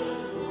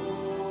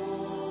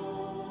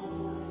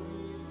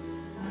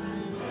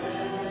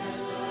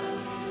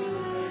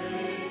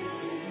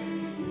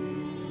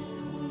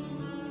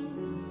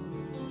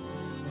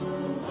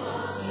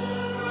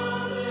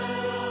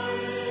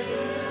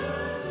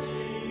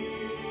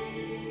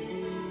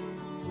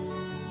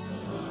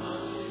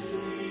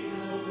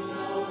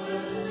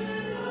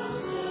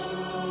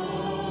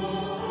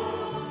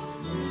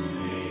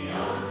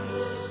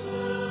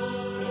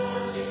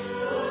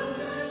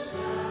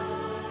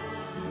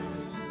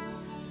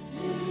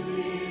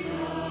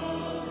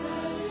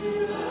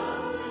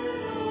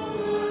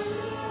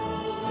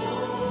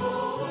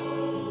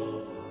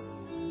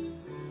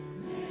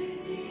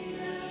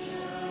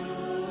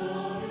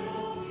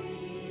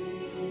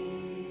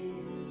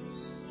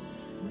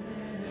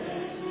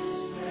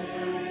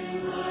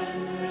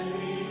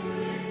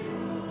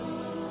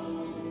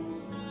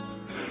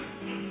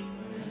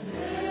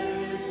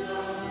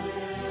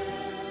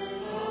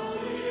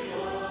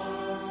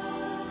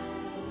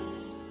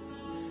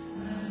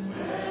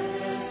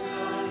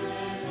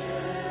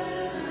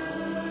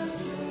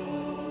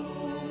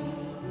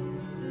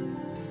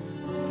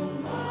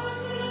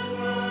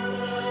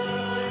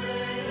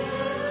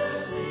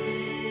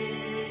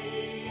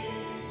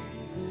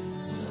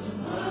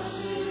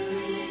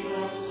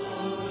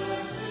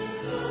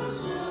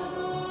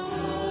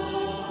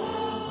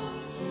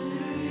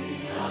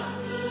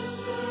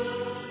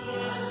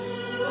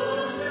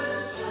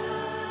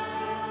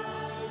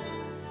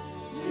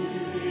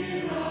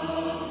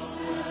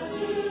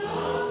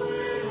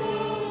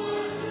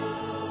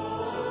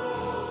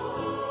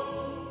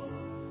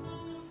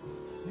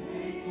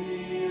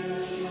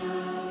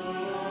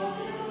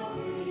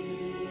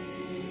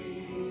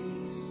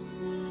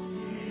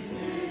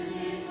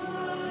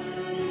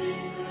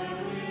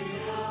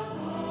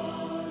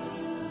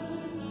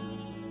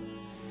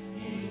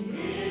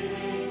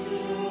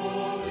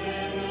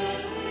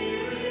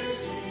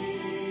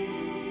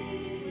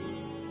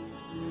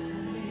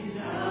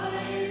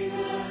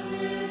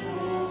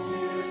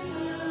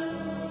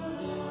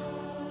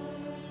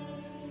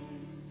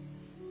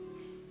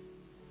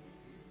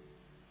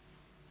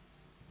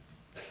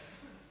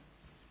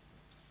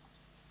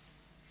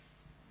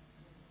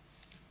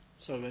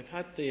So we've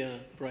had the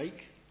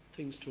break,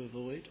 things to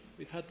avoid.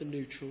 We've had the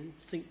neutral,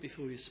 think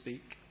before you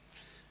speak.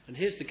 And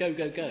here's the go,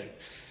 go, go.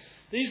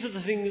 These are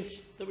the things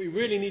that we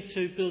really need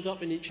to build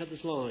up in each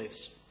other's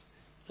lives.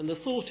 And the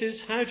thought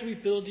is, how do we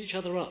build each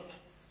other up?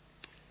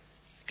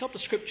 A couple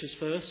of scriptures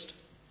first.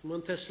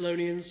 1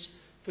 Thessalonians,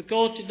 for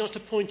God did not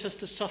appoint us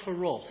to suffer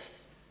wrath,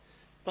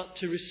 but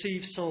to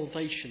receive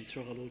salvation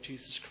through our Lord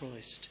Jesus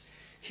Christ.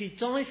 He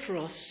died for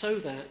us so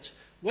that,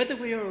 whether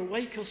we are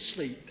awake or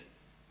asleep,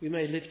 we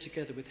may live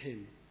together with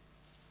him.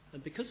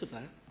 And because of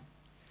that,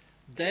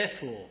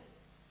 therefore,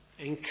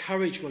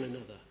 encourage one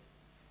another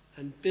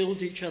and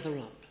build each other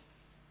up,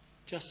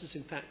 just as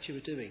in fact you were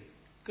doing.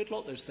 Good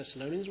lot, those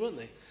Thessalonians, weren't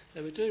they?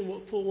 They were doing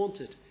what Paul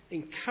wanted,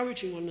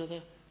 encouraging one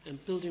another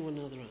and building one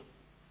another up.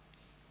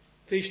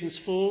 Ephesians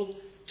 4,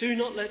 do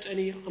not let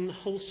any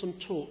unwholesome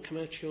talk come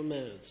out of your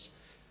mouths,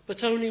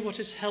 but only what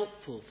is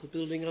helpful for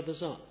building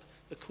others up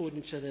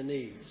according to their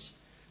needs,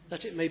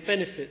 that it may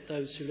benefit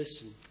those who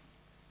listen.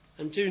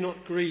 And do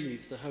not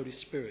grieve the Holy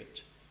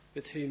Spirit,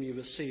 with whom you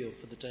were sealed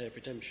for the day of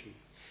redemption.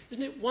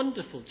 Isn't it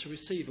wonderful to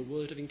receive a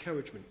word of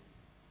encouragement?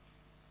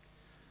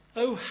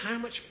 Oh, how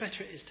much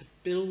better it is to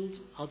build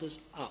others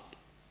up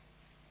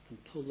than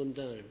pull them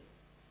down.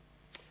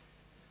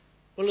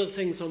 One of the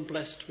things I'm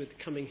blessed with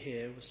coming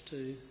here was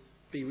to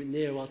be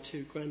near our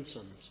 2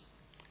 grandsons.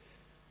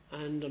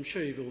 And I'm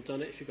sure you've all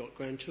done it if you've got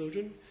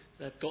grandchildren.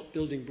 They've got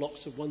building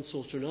blocks of one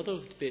sort or another,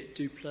 be it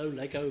Duplo,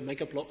 Lego,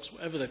 Mega Blocks,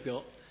 whatever they've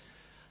got.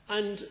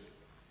 And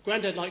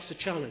Grandad likes a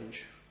challenge.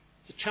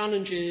 The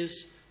challenge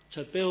is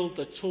to build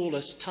the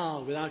tallest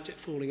tower without it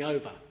falling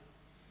over.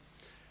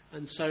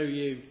 And so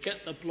you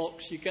get the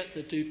blocks, you get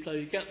the Duplo,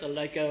 you get the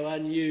Lego,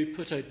 and you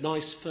put a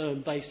nice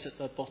firm base at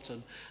the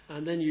bottom.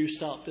 And then you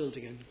start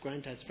building. And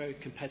Grandad's very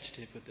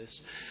competitive with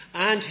this.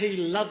 And he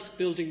loves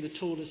building the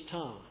tallest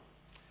tower.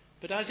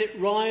 But as it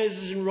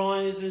rises and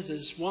rises,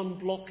 as one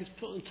block is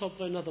put on top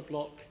of another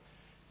block,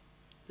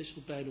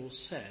 little Ben or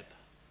Seb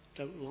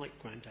don't like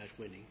Grandad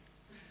winning.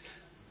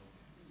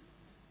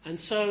 And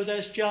so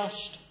there's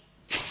just...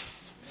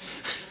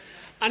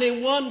 and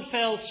in one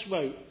fell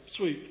swoop,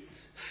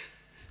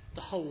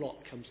 the whole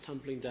lot comes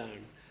tumbling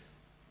down,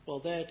 while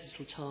their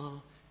little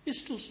tower is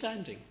still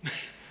standing.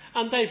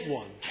 And they've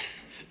won.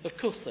 Of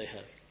course they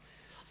have.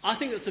 I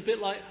think that's a bit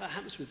like what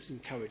happens with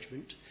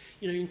encouragement.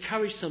 You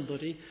encourage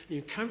somebody, you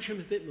encourage them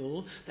a bit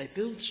more, they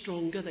build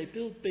stronger, they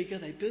build bigger,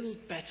 they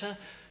build better,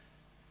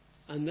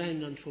 and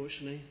then,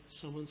 unfortunately,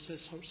 someone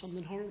says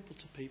something horrible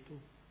to people,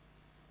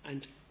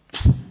 and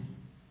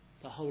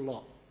the whole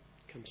lot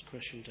comes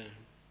crashing down.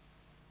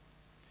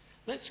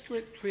 Let's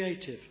get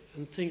creative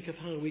and think of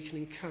how we can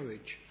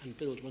encourage and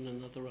build one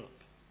another up.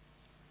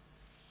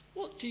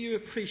 What do you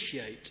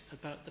appreciate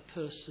about the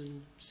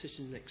person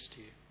sitting next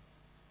to you?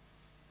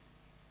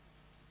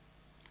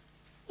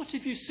 What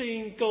have you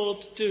seen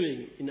God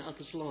doing in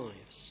others'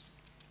 lives?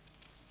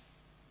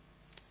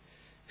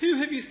 Who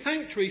have you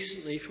thanked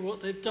recently for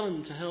what they've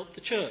done to help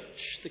the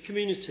church, the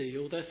community,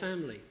 or their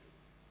family?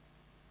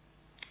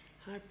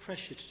 How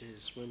precious it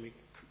is when we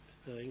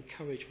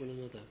encourage one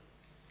another.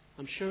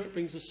 I'm sure it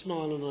brings a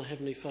smile on our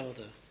Heavenly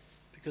Father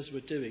because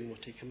we're doing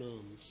what he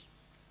commands.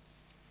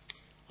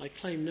 I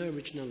claim no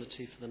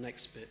originality for the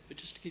next bit, but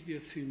just to give you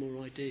a few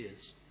more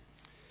ideas.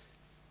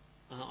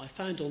 I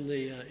found on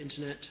the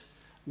internet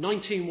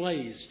 19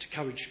 ways to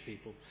encourage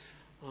people.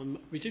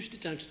 Reduced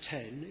it down to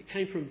 10. It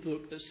came from a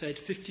book that said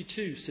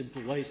 52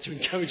 simple ways to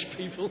encourage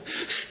people.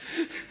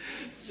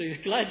 So you're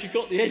glad you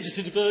got the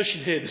edited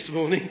version here this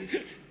morning.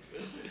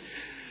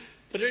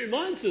 But it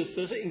reminds us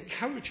that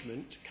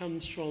encouragement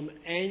comes from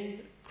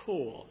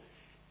encore,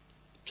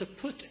 to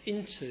put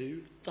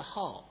into the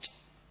heart.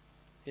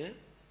 Yeah?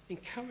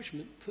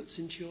 Encouragement puts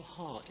into your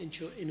heart,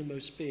 into your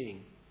innermost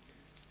being.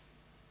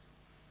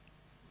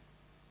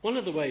 One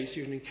of the ways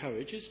you can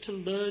encourage is to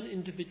learn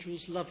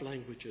individuals' love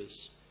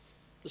languages,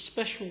 the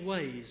special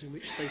ways in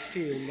which they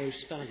feel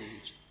most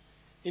valued.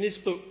 In his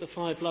book, The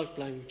 5 Love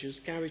Languages,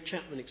 Gary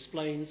Chapman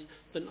explains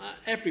that not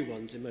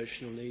everyone's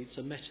emotional needs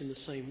are met in the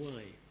same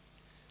way.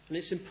 And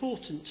it's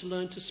important to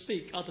learn to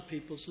speak other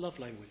people's love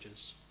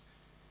languages.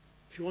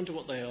 If you wonder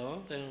what they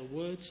are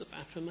words of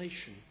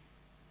affirmation,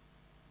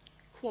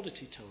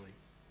 quality time,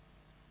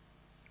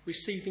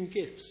 receiving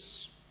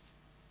gifts,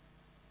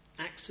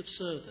 acts of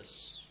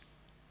service,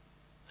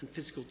 and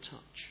physical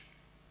touch.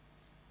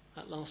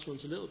 That last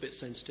one's a little bit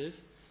sensitive,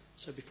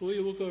 so before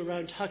you all go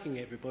around hugging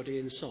everybody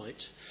in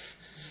sight,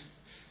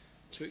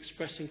 to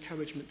express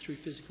encouragement through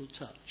physical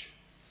touch,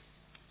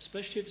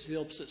 especially if it's the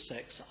opposite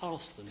sex,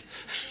 ask them.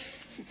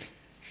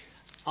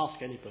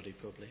 Ask anybody,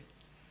 probably.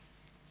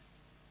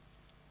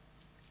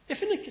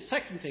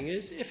 Second thing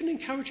is, if an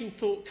encouraging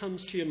thought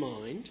comes to your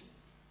mind,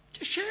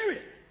 just share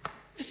it.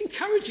 It's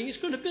encouraging, it's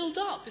going to build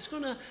up, it's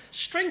going to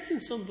strengthen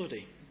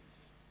somebody.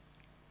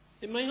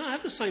 It may not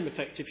have the same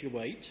effect if you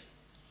wait.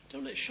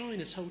 Don't let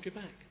shyness hold you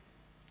back.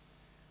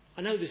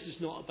 I know this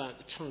is not about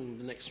the tongue,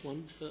 the next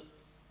one, but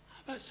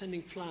how about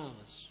sending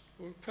flowers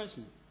or a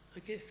present, a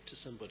gift to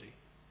somebody?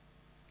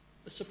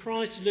 A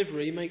surprise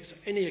delivery makes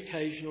any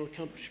occasion or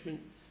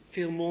accomplishment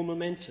feel more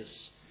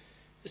momentous.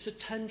 It's a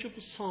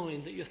tangible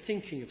sign that you're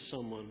thinking of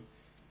someone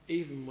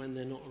even when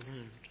they're not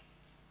around.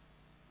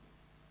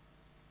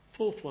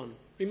 Fourth one,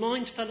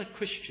 remind fellow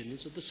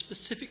Christians of the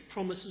specific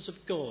promises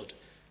of God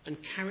and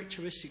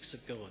characteristics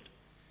of God.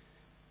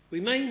 We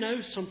may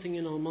know something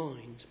in our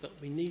mind, but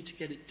we need to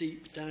get it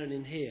deep down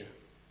in here.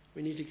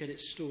 We need to get it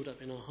stored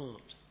up in our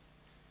heart.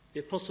 The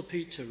Apostle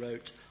Peter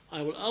wrote,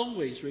 "I will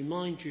always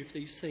remind you of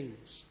these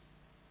things,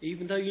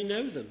 even though you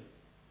know them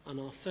and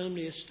are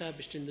firmly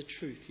established in the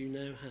truth you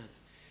now have.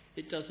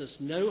 It does us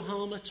no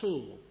harm at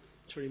all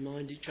to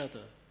remind each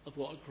other of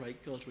what a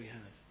great God we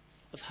have,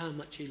 of how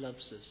much he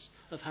loves us,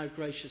 of how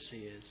gracious he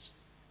is.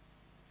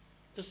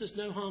 It does us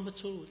no harm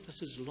at all. It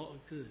does us a lot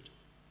of good."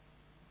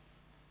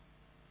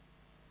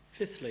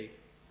 Fifthly,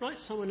 write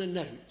someone a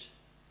note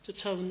to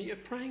tell them that you're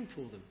praying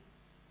for them.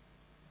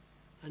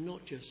 And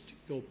not just,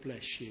 "God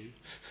bless you."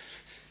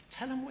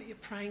 Tell them what you're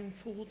praying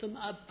for them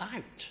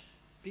about.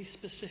 Be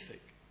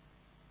specific.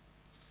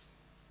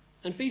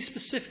 And be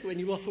specific when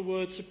you offer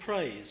words of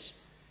praise.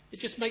 It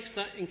just makes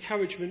that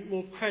encouragement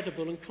more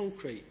credible and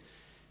concrete.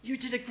 "You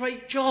did a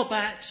great job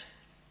at..."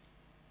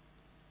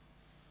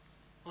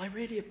 "I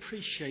really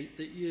appreciate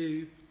that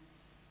you..."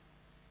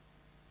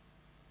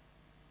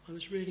 "I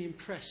was really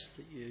impressed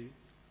that you..."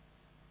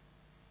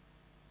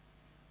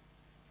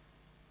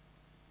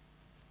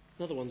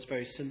 Another one's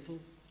very simple.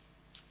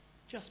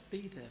 Just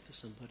be there for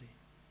somebody.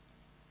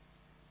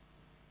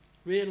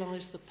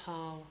 Realise the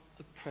power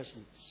of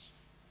presence.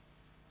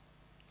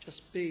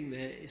 Just being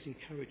there is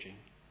encouraging.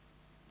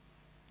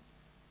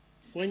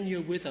 When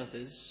you're with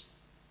others,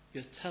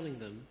 you're telling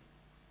them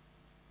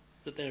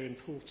that they're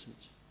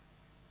important.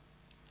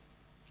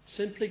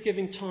 Simply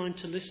giving time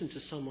to listen to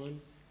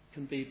someone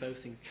can be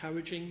both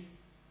encouraging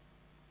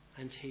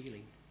and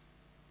healing.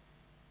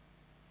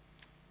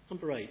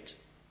 Number 8.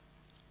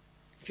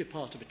 If you're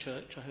part of a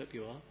church, I hope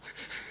you are,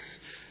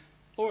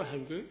 or a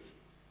home group,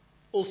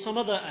 or some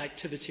other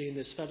activity in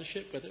this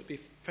fellowship, whether it be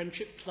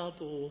friendship club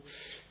or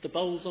the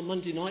bowls on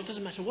Monday night,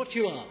 doesn't matter what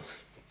you are,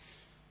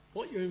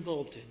 what you're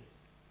involved in,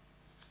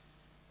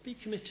 be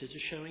committed to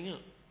showing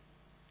up.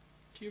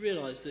 Do you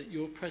realise that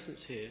your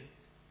presence here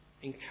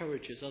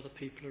encourages other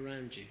people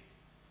around you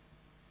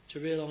to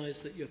realise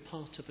that you're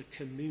part of a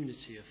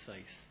community of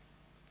faith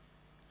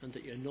and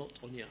that you're not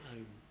on your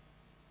own?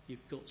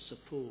 You've got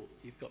support,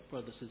 you've got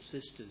brothers and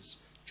sisters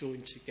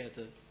joined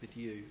together with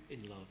you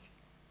in love.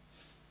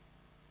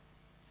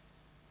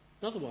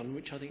 Another one,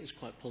 which I think is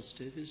quite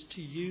positive, is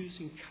to use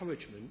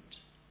encouragement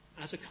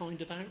as a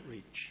kind of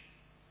outreach.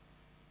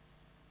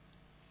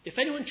 If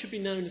anyone should be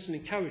known as an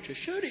encourager,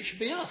 surely it should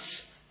be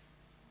us,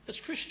 as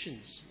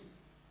Christians.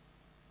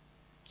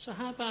 So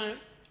how about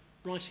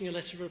writing a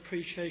letter of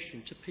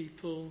appreciation to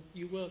people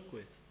you work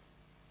with,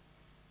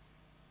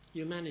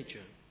 your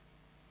manager,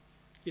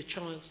 your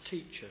child's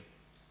teacher,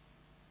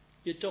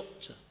 your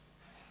doctor?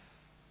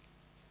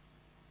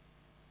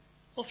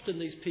 Often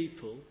these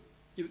people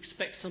you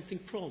expect something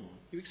from.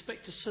 You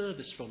expect a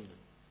service from them.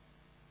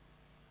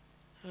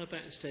 How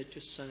about instead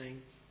just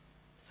saying,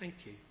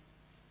 "Thank you.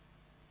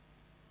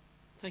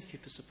 Thank you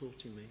for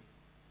supporting me.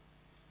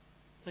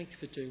 Thank you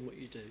for doing what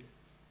you do.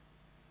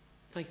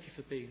 Thank you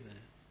for being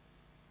there."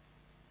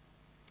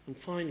 And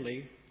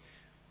finally,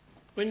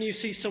 when you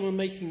see someone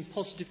making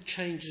positive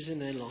changes in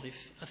their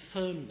life,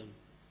 affirm them.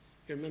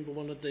 You remember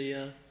one of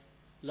the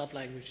love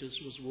languages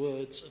was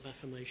words of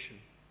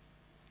affirmation.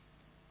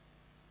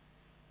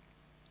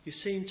 You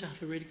seem to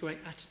have a really great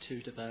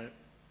attitude about it.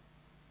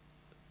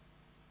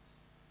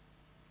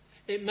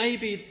 It may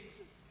be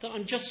that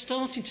I'm just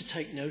starting to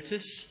take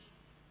notice,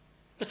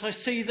 but I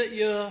see that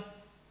you're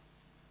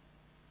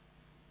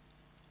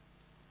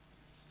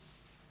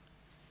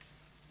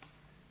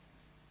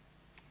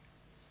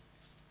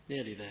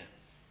nearly there.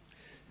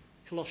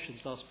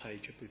 Colossians, last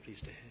page, I'd be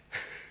pleased to hear.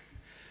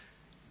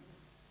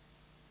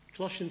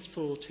 Colossians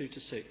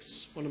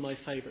 4:2-6, one of my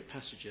favourite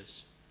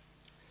passages.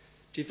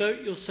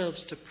 "Devote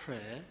yourselves to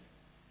prayer,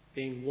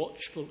 being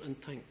watchful and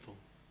thankful.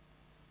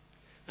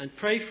 And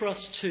pray for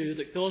us too,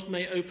 that God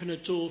may open a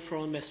door for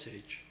our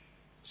message,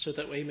 so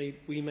that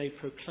we may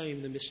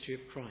proclaim the mystery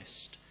of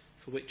Christ,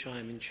 for which I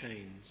am in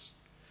chains.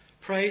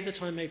 Pray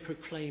that I may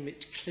proclaim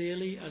it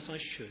clearly as I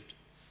should.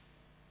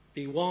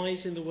 Be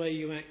wise in the way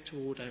you act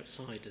toward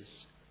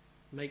outsiders.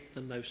 Make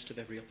the most of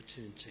every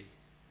opportunity.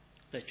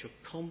 Let your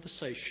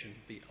conversation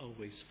be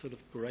always full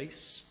of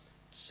grace,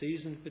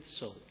 seasoned with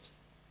salt,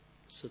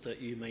 so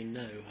that you may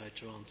know how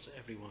to answer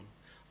everyone."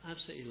 I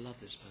absolutely love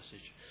this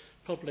passage.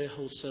 Probably a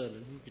whole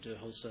sermon. You could do a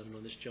whole sermon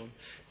on this, John,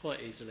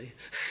 quite easily.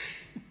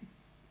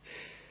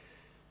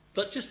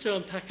 But just to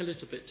unpack a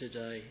little bit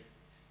today,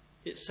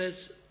 it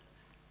says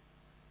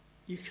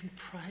you can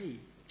pray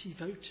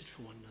devoted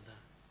for one another.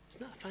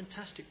 Isn't that a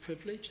fantastic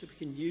privilege that we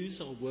can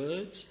use our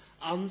words,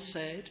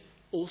 unsaid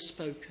or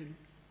spoken,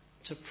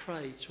 to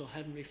pray to our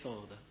Heavenly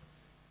Father,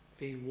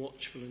 being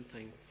watchful and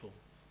thankful?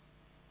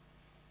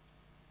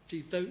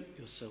 Devote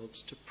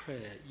yourselves to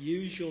prayer.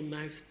 Use your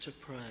mouth to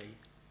pray.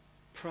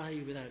 Pray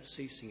without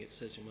ceasing, it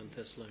says in 1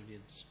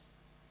 Thessalonians.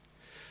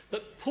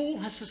 But Paul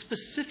has a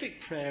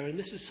specific prayer, and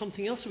this is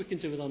something else we can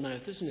do with our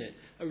mouth, isn't it?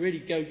 A really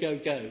go, go,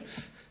 go.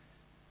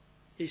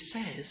 He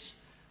says,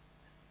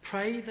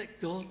 pray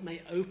that God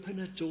may open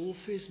a door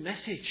for his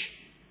message.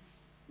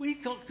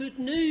 We've got good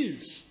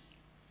news.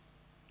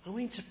 And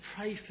we need to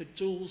pray for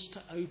doors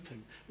to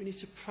open. We need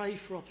to pray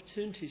for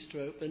opportunities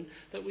to open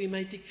that we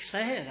may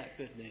declare that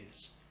good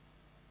news.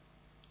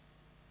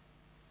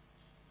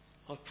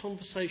 Our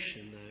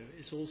conversation, though,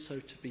 is also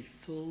to be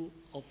full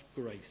of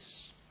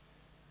grace,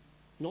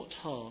 not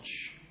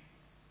harsh,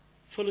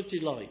 full of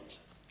delight,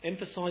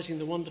 emphasising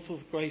the wonderful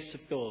grace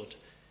of God,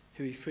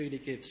 who he freely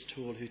gives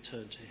to all who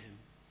turn to him.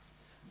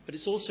 But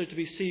it's also to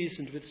be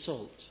seasoned with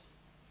salt.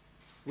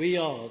 We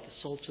are the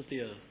salt of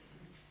the earth.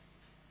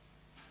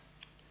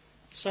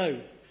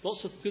 So,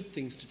 lots of good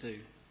things to do.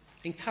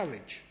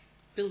 Encourage,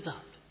 build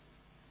up,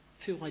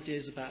 a few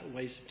ideas about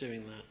ways of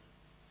doing that.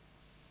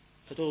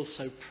 But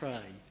also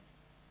pray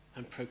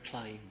and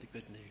proclaim the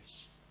good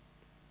news.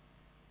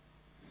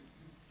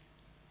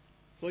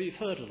 Well, you've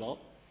heard a lot,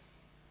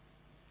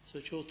 so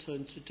it's your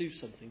turn to do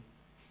something.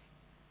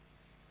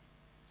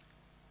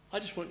 I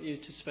just want you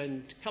to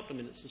spend a couple of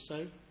minutes or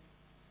so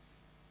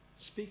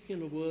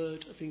speaking a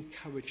word of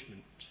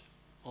encouragement,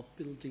 of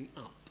building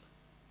up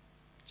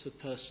to the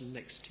person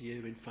next to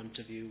you, in front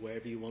of you,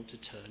 wherever you want to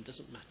turn,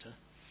 doesn't matter.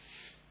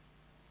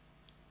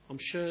 I'm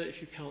sure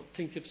if you can't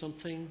think of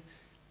something,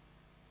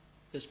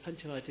 there's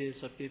plenty of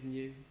ideas I've given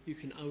you. You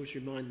can always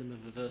remind them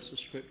of a verse of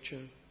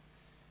scripture.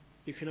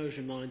 You can always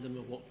remind them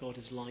of what God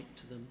is like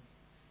to them.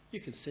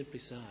 You can simply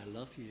say, I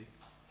love you,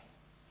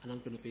 and I'm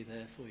going to be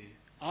there for you.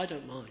 I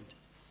don't mind.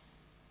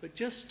 But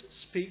just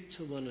speak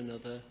to one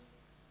another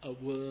a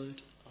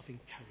word of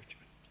encouragement.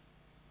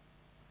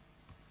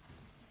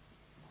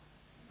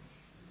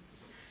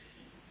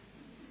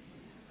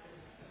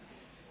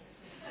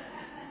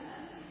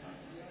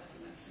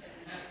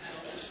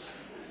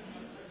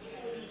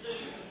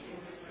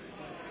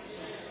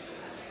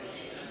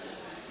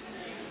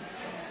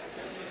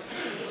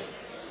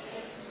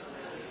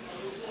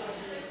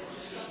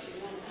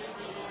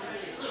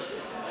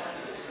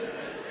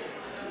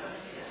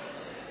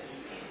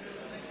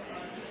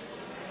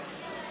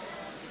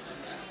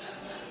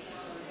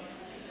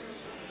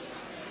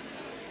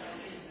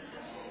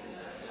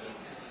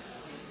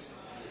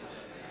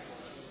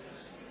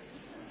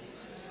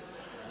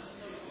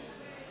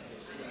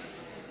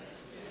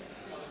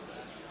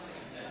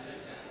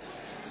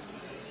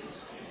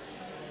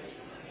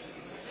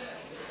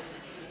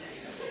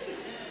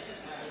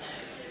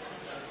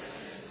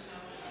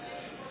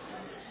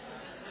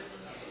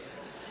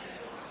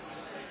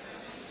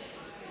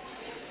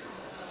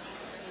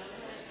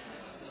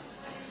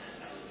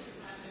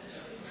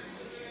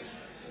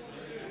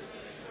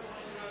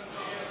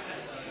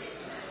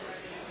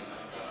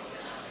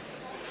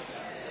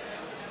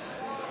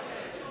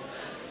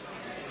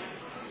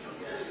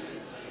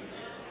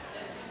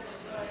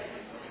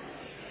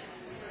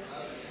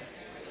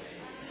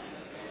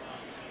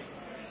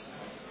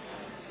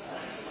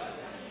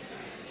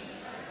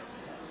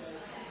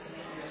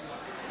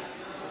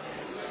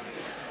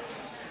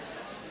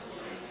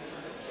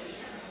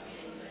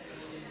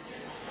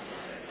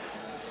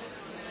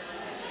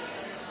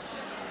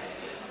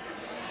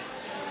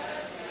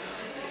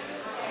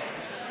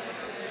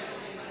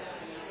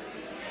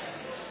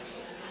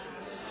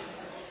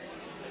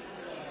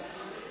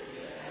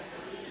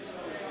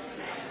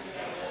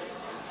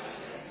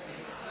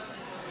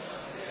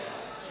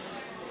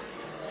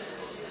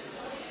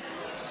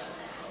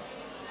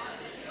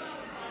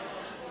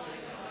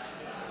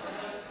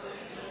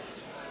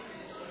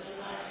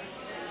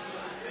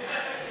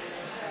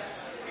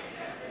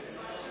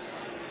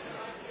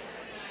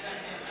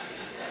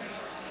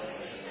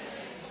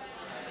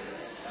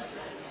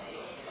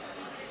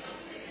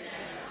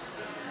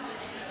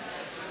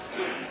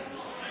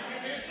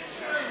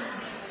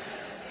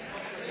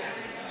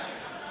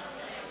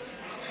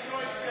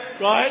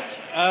 Right,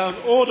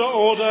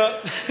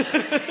 order.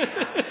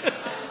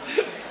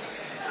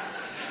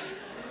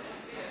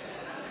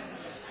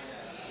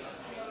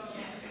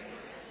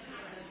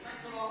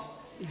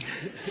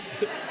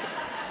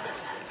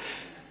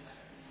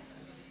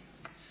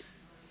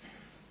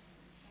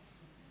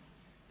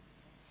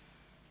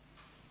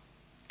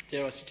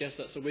 Dare I suggest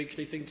that's a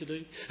weekly thing to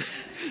do?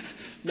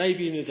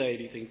 Maybe even a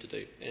daily thing to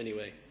do.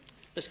 Anyway,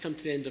 let's come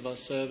to the end of our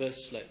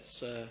service.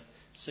 Let's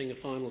sing a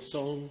final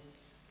song.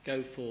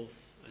 Go forth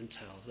and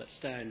tell. Let's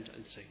stand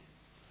and sing.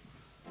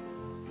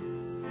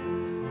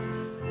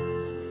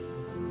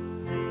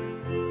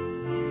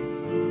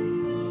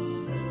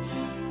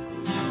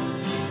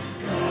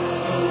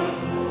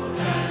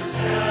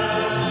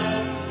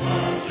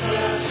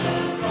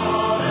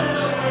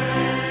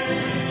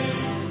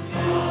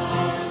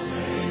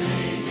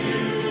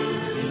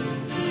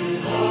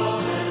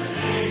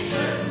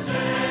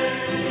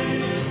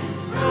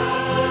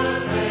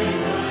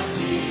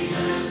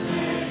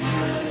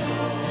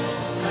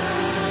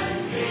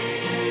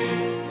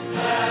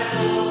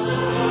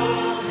 Oh,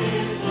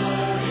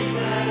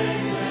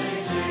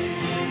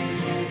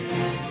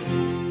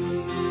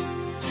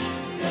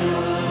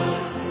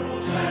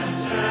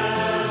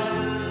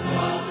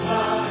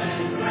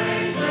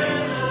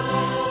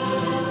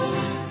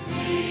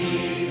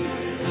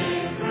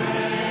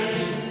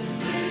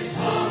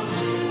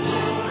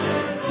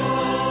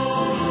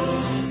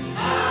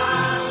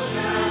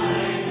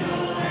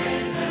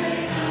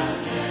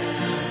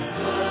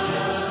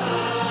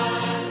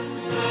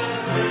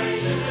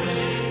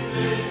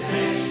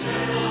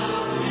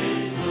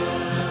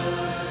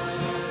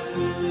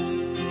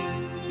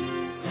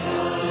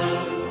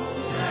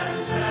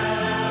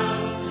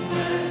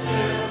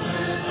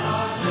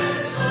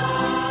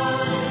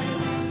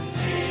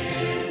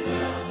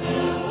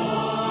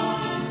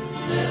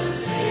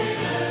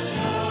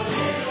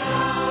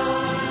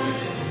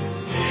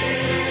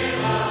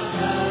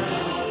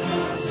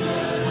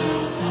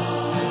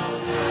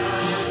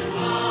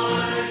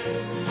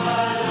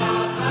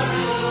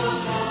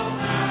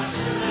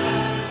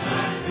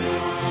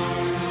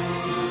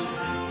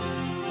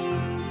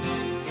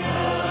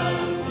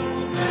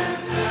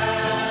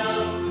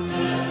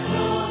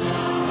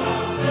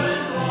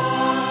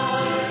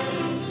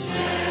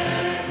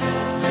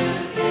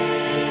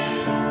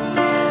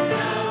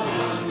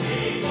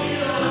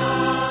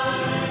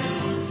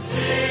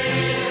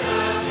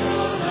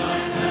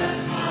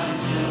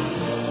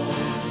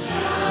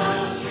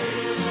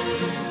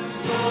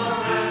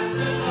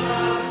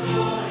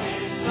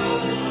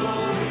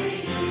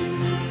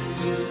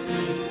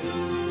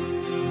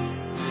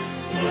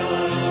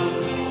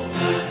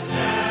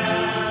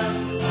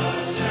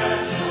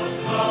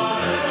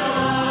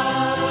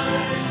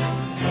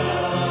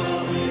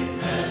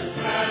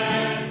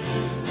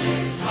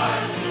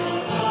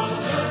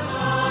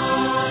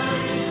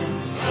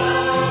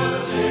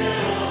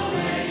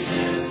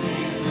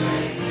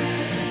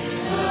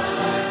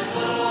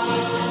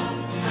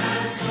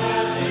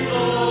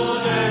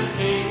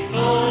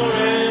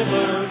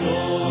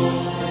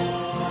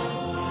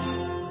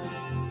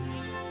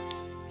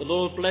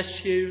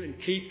 bless you and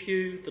keep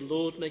you. The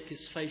Lord make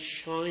his face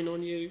shine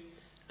on you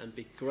and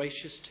be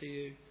gracious to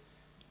you.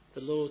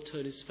 The Lord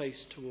turn his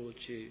face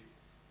towards you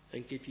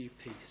and give you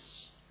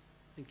peace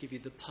and give you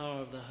the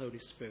power of the Holy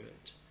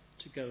Spirit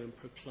to go and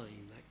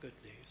proclaim that good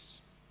news.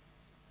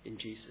 In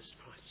Jesus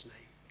Christ's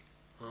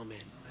name. Amen.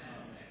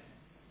 Amen.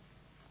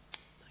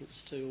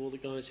 Thanks to all the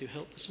guys who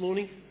helped this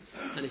morning.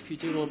 And if you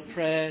do want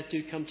prayer,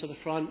 do come to the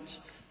front,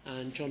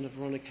 and John and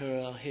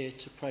Veronica are here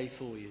to pray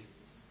for you.